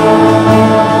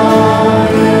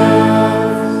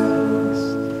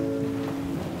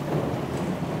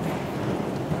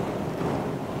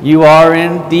You are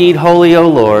indeed holy, O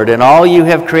Lord, and all you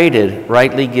have created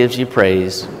rightly gives you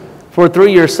praise. For through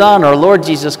your Son, our Lord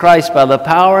Jesus Christ, by the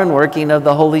power and working of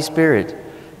the Holy Spirit,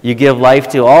 you give life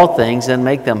to all things and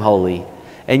make them holy.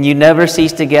 And you never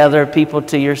cease to gather people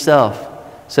to yourself,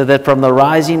 so that from the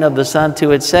rising of the sun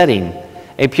to its setting,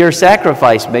 a pure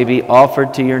sacrifice may be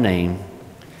offered to your name.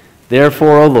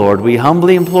 Therefore, O Lord, we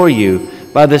humbly implore you,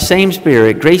 by the same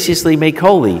Spirit, graciously make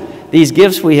holy these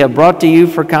gifts we have brought to you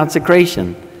for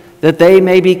consecration, that they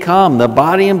may become the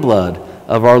body and blood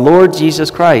of our Lord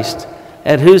Jesus Christ,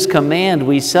 at whose command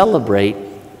we celebrate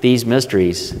these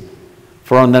mysteries.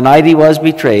 For on the night he was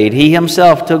betrayed, he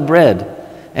himself took bread,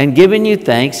 and giving you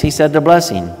thanks, he said the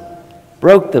blessing,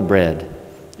 broke the bread,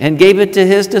 and gave it to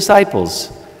his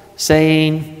disciples,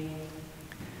 saying,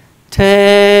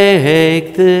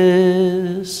 "Take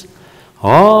this,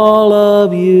 all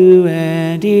of you,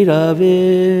 and eat of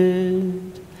it.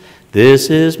 This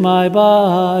is my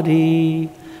body,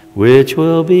 which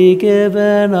will be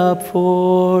given up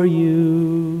for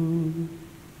you."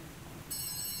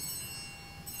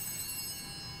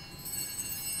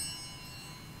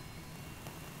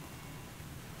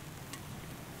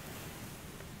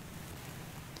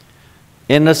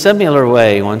 In a similar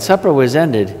way, when supper was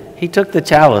ended, he took the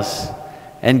chalice,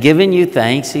 and giving you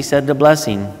thanks, he said the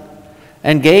blessing,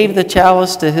 and gave the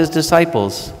chalice to his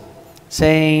disciples,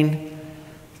 saying,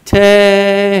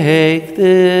 "Take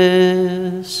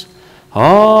this,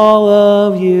 all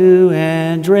of you,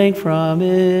 and drink from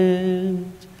it.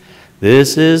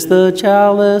 This is the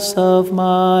chalice of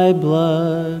my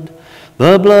blood,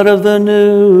 the blood of the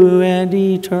new and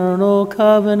eternal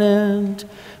covenant,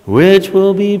 which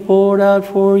will be poured out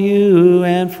for you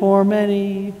and for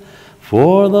many,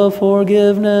 for the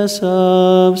forgiveness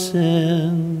of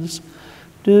sins.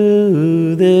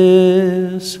 Do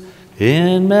this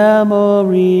in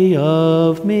memory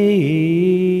of me."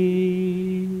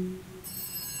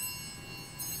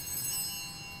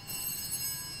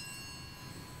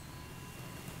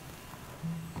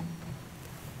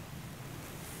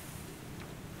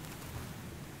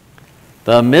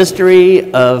 The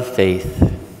mystery of faith.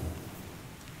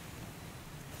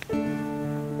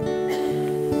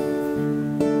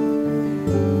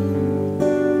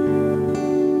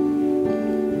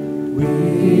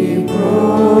 We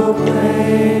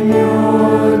proclaim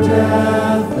your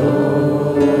death,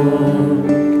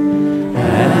 Lord,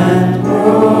 and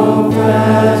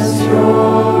profess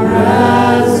your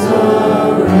resurrection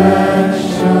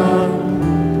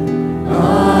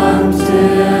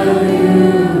until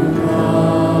you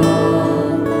come.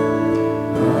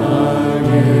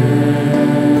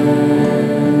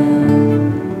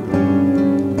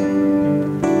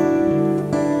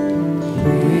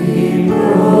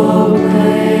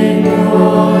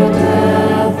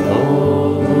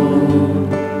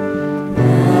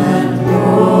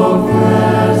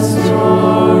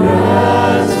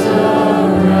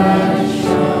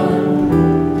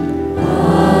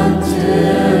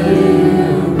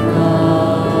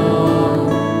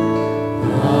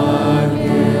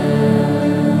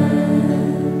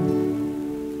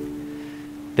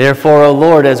 Therefore, O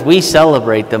Lord, as we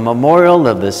celebrate the memorial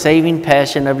of the saving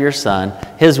passion of your Son,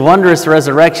 his wondrous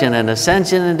resurrection and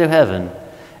ascension into heaven,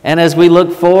 and as we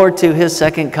look forward to his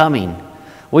second coming,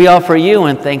 we offer you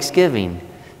in thanksgiving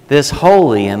this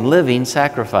holy and living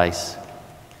sacrifice.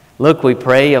 Look, we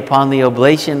pray, upon the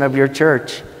oblation of your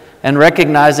church, and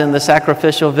recognizing the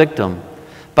sacrificial victim,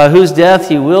 by whose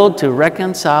death you willed to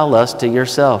reconcile us to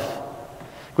yourself.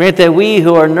 Grant that we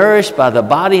who are nourished by the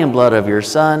body and blood of your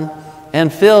Son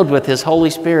and filled with his Holy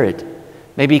Spirit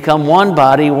may become one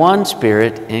body, one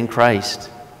spirit in Christ.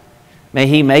 May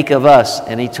he make of us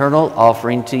an eternal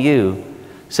offering to you,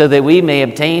 so that we may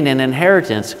obtain an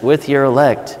inheritance with your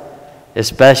elect,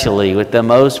 especially with the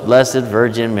most blessed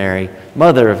Virgin Mary,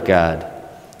 Mother of God,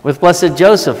 with blessed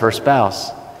Joseph, her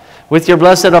spouse, with your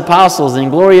blessed apostles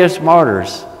and glorious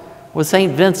martyrs, with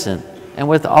St. Vincent, and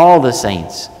with all the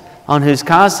saints, on whose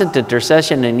constant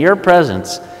intercession in your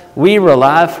presence we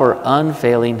rely for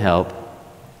unfailing help.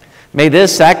 May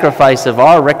this sacrifice of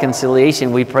our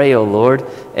reconciliation, we pray, O Lord,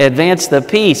 advance the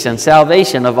peace and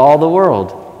salvation of all the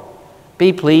world.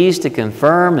 Be pleased to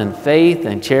confirm in faith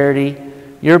and charity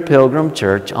your pilgrim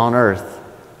church on earth.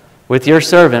 With your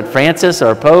servant Francis,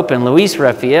 our Pope, and Luis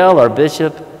Raphael, our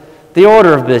Bishop, the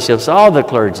order of bishops, all the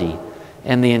clergy,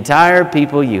 and the entire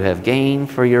people you have gained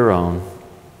for your own.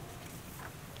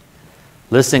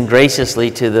 Listen graciously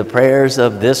to the prayers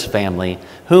of this family,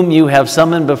 whom you have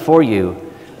summoned before you.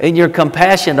 In your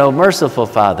compassion, O merciful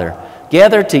Father,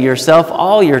 gather to yourself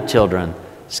all your children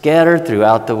scattered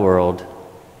throughout the world.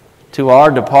 To our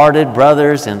departed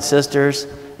brothers and sisters,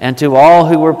 and to all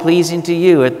who were pleasing to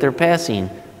you at their passing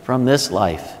from this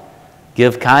life,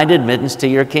 give kind admittance to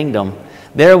your kingdom.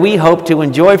 There we hope to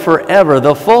enjoy forever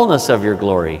the fullness of your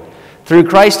glory. Through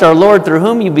Christ our Lord, through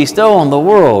whom you bestow on the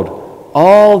world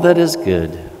all that is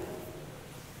good.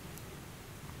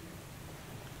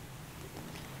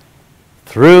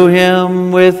 Through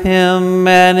him, with him,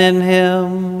 and in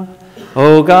him,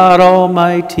 O God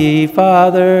Almighty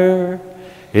Father,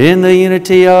 in the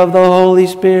unity of the Holy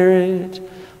Spirit,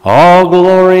 all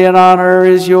glory and honor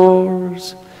is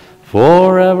yours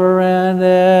forever and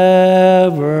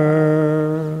ever.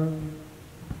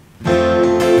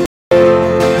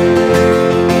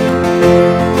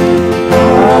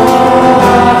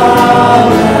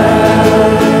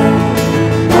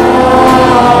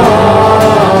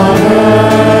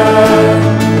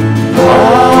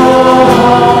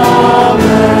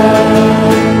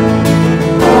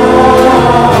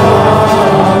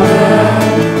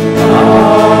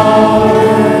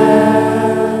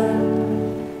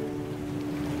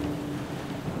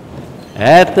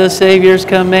 At the Savior's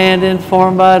command,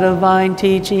 informed by divine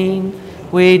teaching,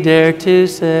 we dare to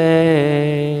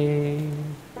say,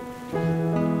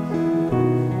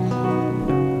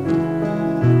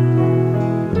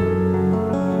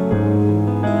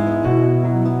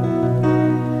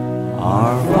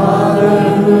 Our Father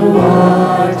who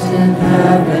art in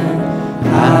heaven,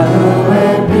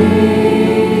 hallowed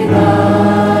be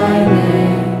thy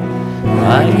name.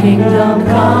 Thy kingdom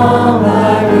come,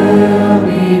 thy will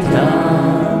be done,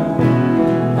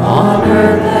 on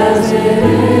earth as it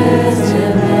is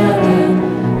in heaven.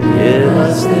 Give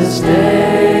us this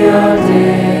day our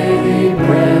daily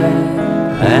bread,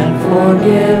 and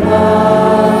forgive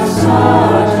us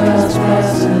our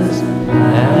trespasses,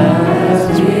 as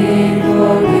we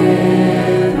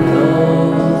forgive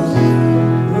those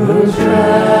who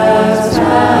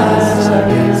trespass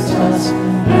against us.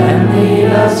 And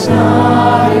lead us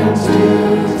not into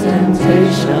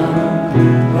temptation,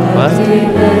 but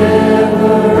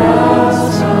deliver us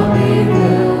from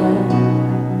evil.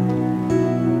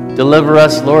 deliver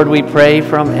us, Lord, we pray,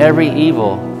 from every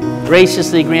evil.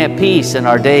 Graciously grant peace in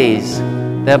our days,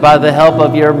 that by the help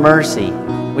of your mercy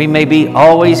we may be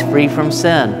always free from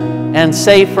sin and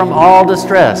safe from all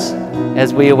distress,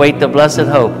 as we await the blessed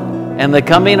hope and the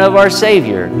coming of our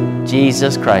Savior,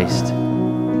 Jesus Christ.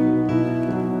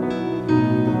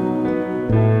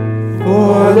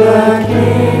 For the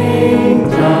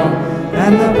kingdom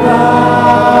and the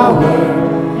power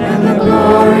and the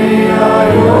glory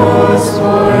are yours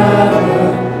forever.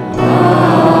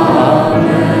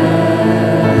 Amen.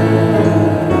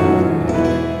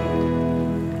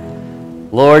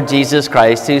 Lord Jesus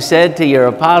Christ, who said to your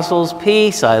apostles,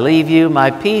 "Peace I leave you,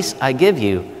 my peace I give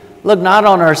you," look not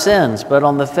on our sins, but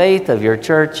on the faith of your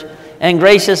church, and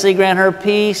graciously grant her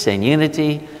peace and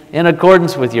unity in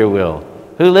accordance with your will,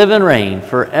 who live and reign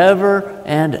forever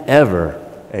and ever.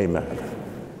 Amen.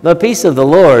 The peace of the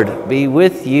Lord be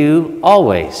with you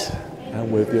always.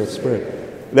 And with your spirit.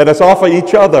 Let us offer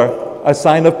each other a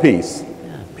sign of peace.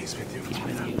 Peace with you.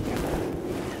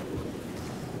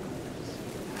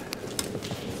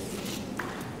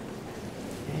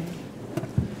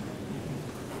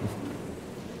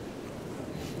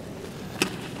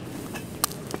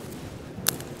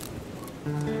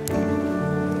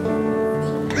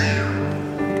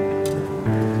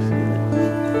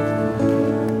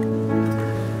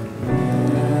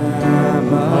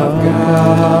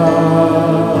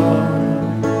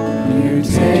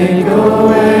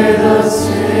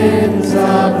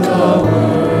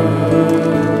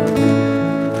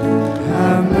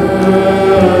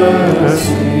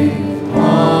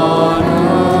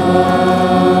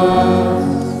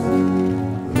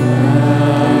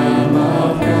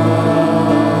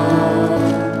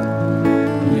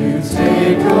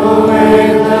 take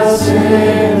away the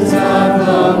sins of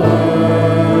the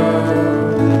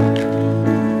world.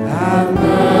 Have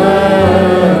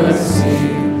mercy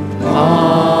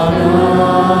on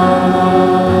us.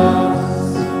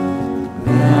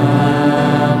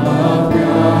 Lamb of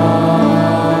God,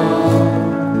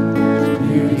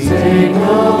 you take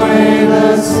away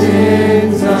the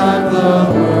sins of the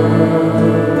world.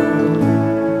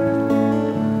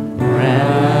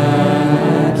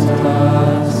 Grant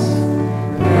us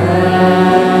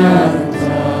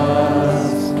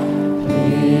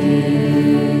peace.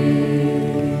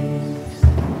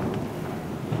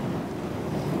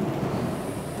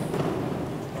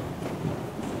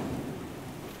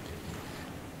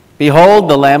 Behold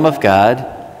the Lamb of God.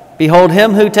 Behold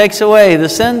him who takes away the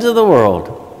sins of the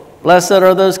world. Blessed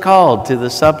are those called to the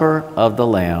supper of the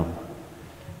Lamb.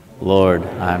 Lord,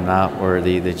 I am not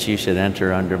worthy that you should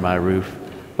enter under my roof,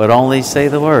 but only say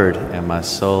the word, and my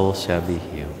soul shall be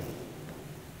healed.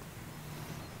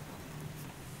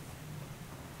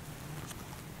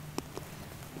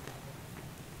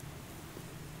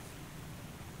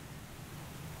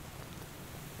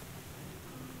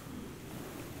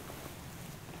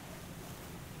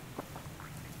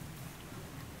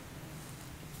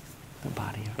 The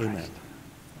body of Amen. Christ.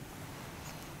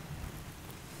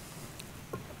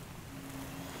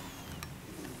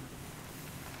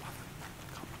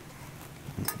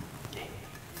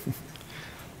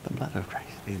 The blood of Christ.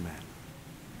 Amen.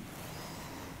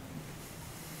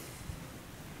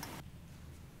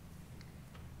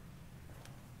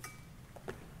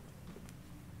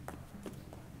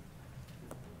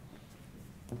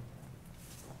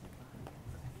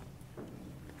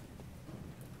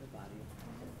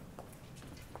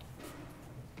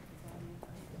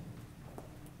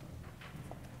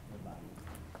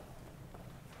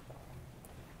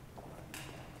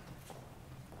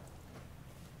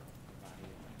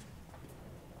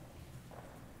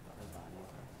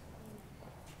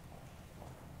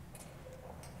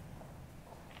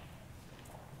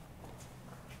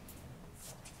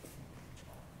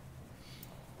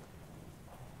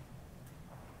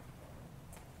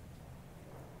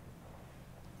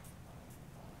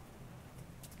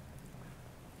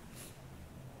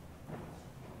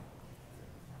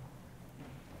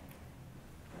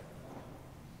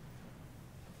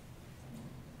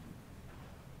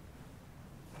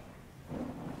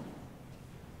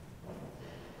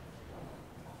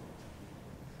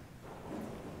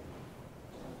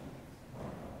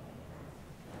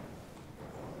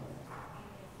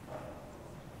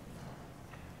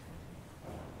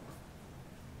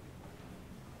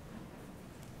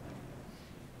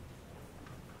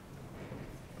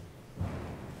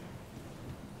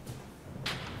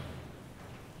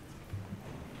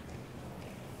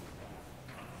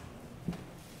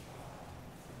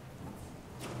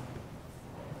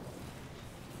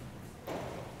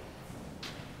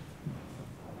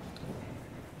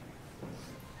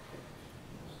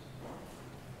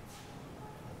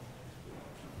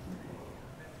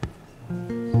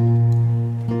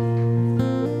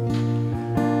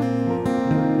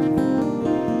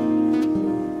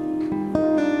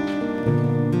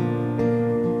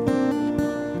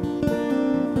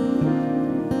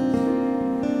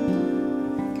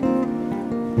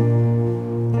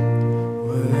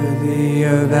 Worthy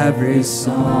of every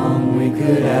song we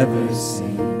could ever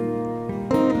sing,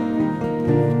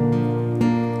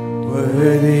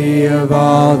 worthy of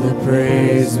all the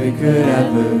praise we could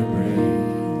ever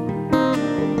bring,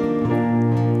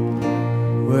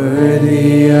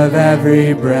 worthy of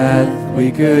every breath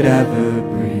we could ever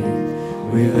breathe.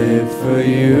 We live for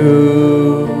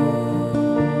you.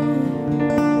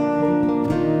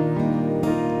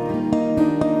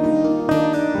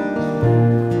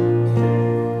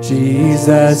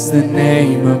 Jesus, the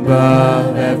name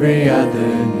above every other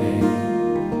name.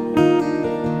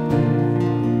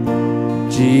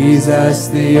 Jesus,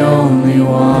 the only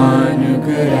one who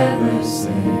could ever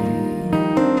save.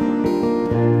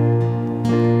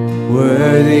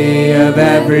 Worthy of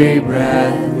every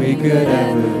breath we could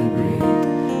ever breathe.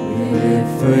 We live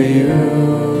for you.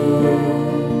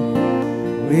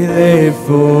 We live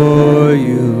for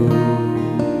you.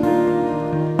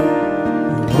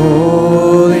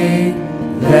 Holy,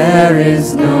 there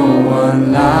is no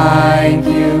one like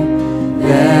you.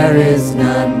 There is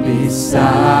none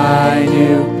beside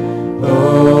you.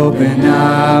 Open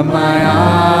up my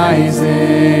eyes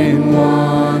in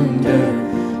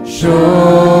wonder.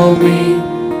 Show me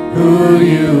who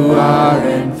you are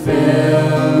and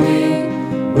fill me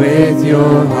with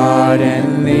your heart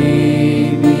and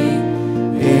lead me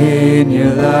in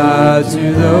your love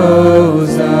to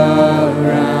those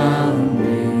around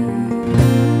me.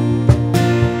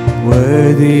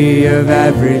 worthy of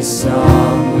every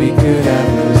song we could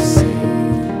ever sing,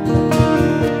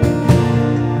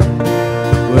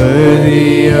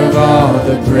 worthy of all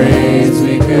the praise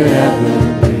we could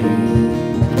ever bring,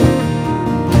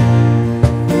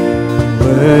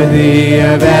 worthy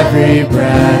of every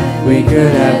breath we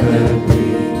could ever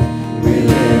breathe. We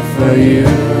live for you.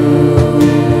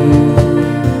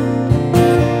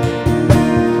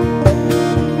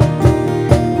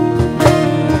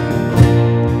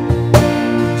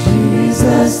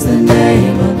 The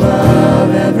name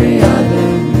above every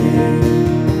other name,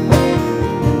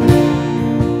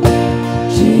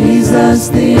 Jesus,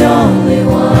 the only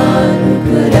one who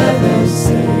could ever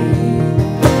save,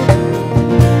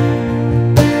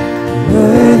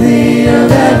 worthy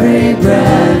of every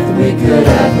breath we could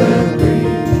ever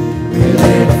breathe. We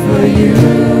live for you.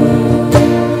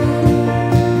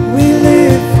 We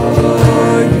live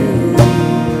for you.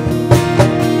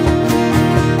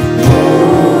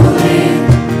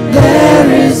 There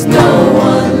is no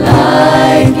one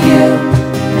like you.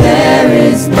 There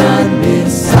is none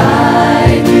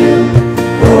beside you.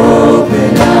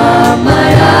 Open up my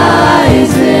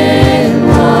eyes in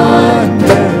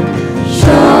wonder.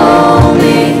 Show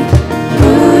me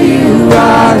who you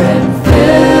are and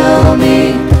fill me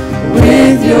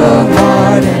with your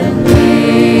heart and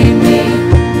lead me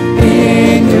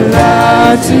in your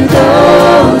love to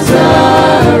those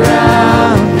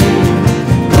around me.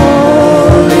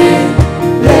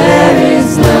 There is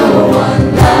no one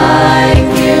like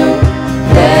you.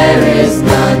 There is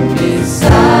none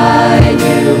beside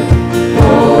you.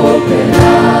 Open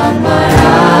up my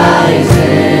eyes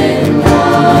in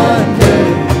wonder.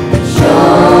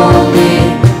 Show me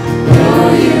who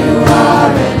you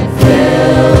are and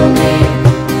fill me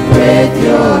with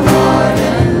your heart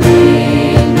and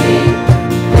lead me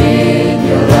in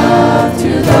your love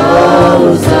to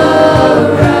those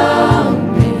around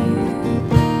me.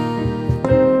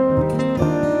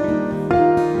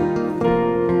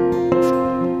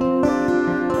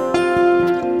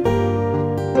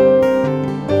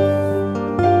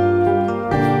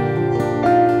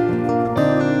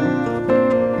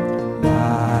 I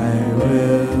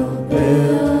will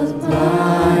build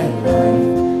my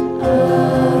life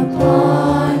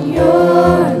upon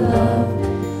your love.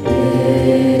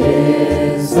 It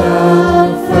is a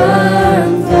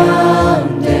firm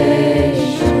foundation.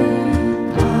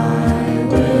 I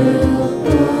will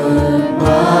put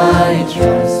my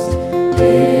trust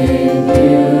in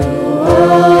you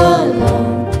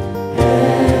alone,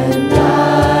 and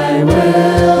I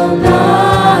will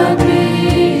not be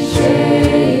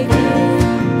shaken.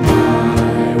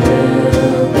 I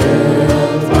will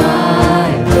build my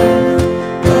life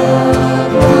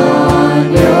upon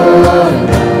your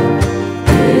love.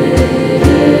 It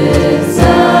is a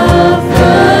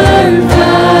firm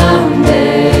foundation.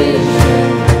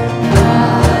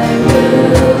 I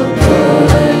will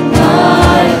put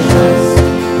my trust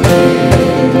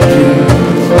in you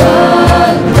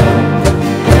alone,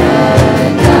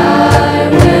 and I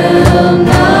will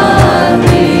not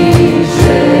be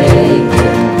shaken.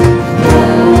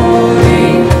 Holy,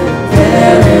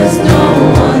 there is no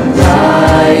one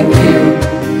like you.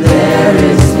 There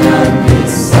is none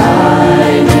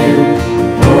beside you.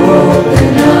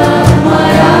 Open up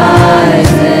my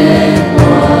eyes in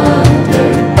wonder.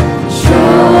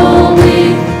 Show me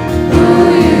who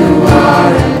you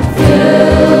are and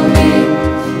fill me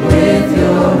with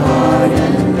your heart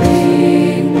and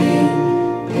lead me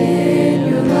in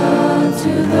your love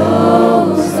to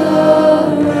those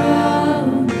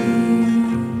around me.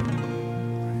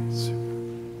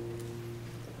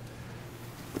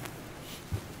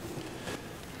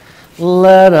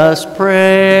 Let us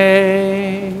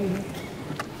pray.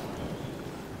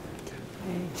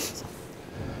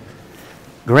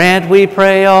 Grant, we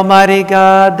pray, Almighty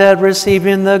God, that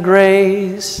receiving the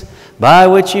grace by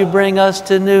which you bring us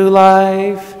to new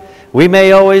life, we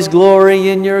may always glory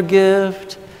in your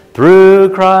gift through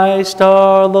Christ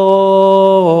our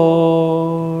Lord.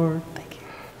 Thank you.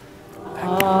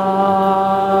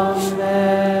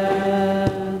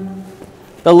 Amen.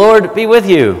 The Lord be with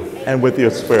you. And with your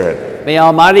spirit. May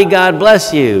Almighty God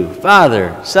bless you,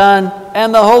 Father, Son,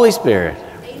 and the Holy Spirit.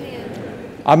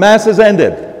 Our Mass is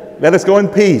ended. Let us go in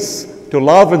peace to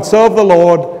love and serve the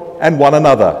Lord and one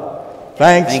another.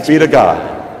 Thanks be to God.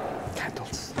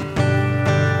 Candles.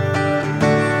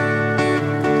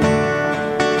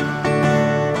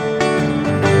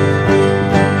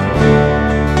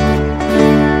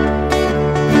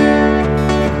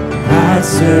 I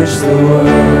searched the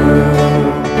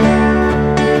world,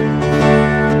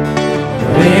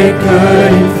 but it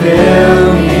couldn't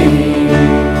fill me.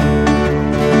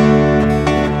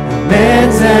 A man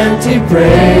empty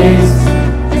praise,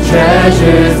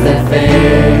 treasures that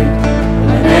fade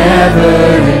are never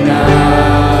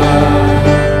enough.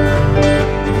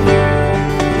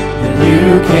 Then you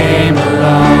came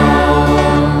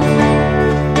along,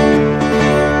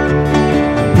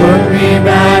 put me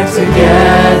back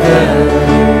together.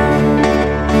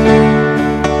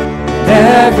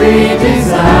 Every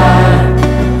desire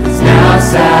is now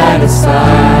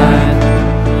satisfied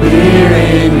here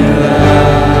in your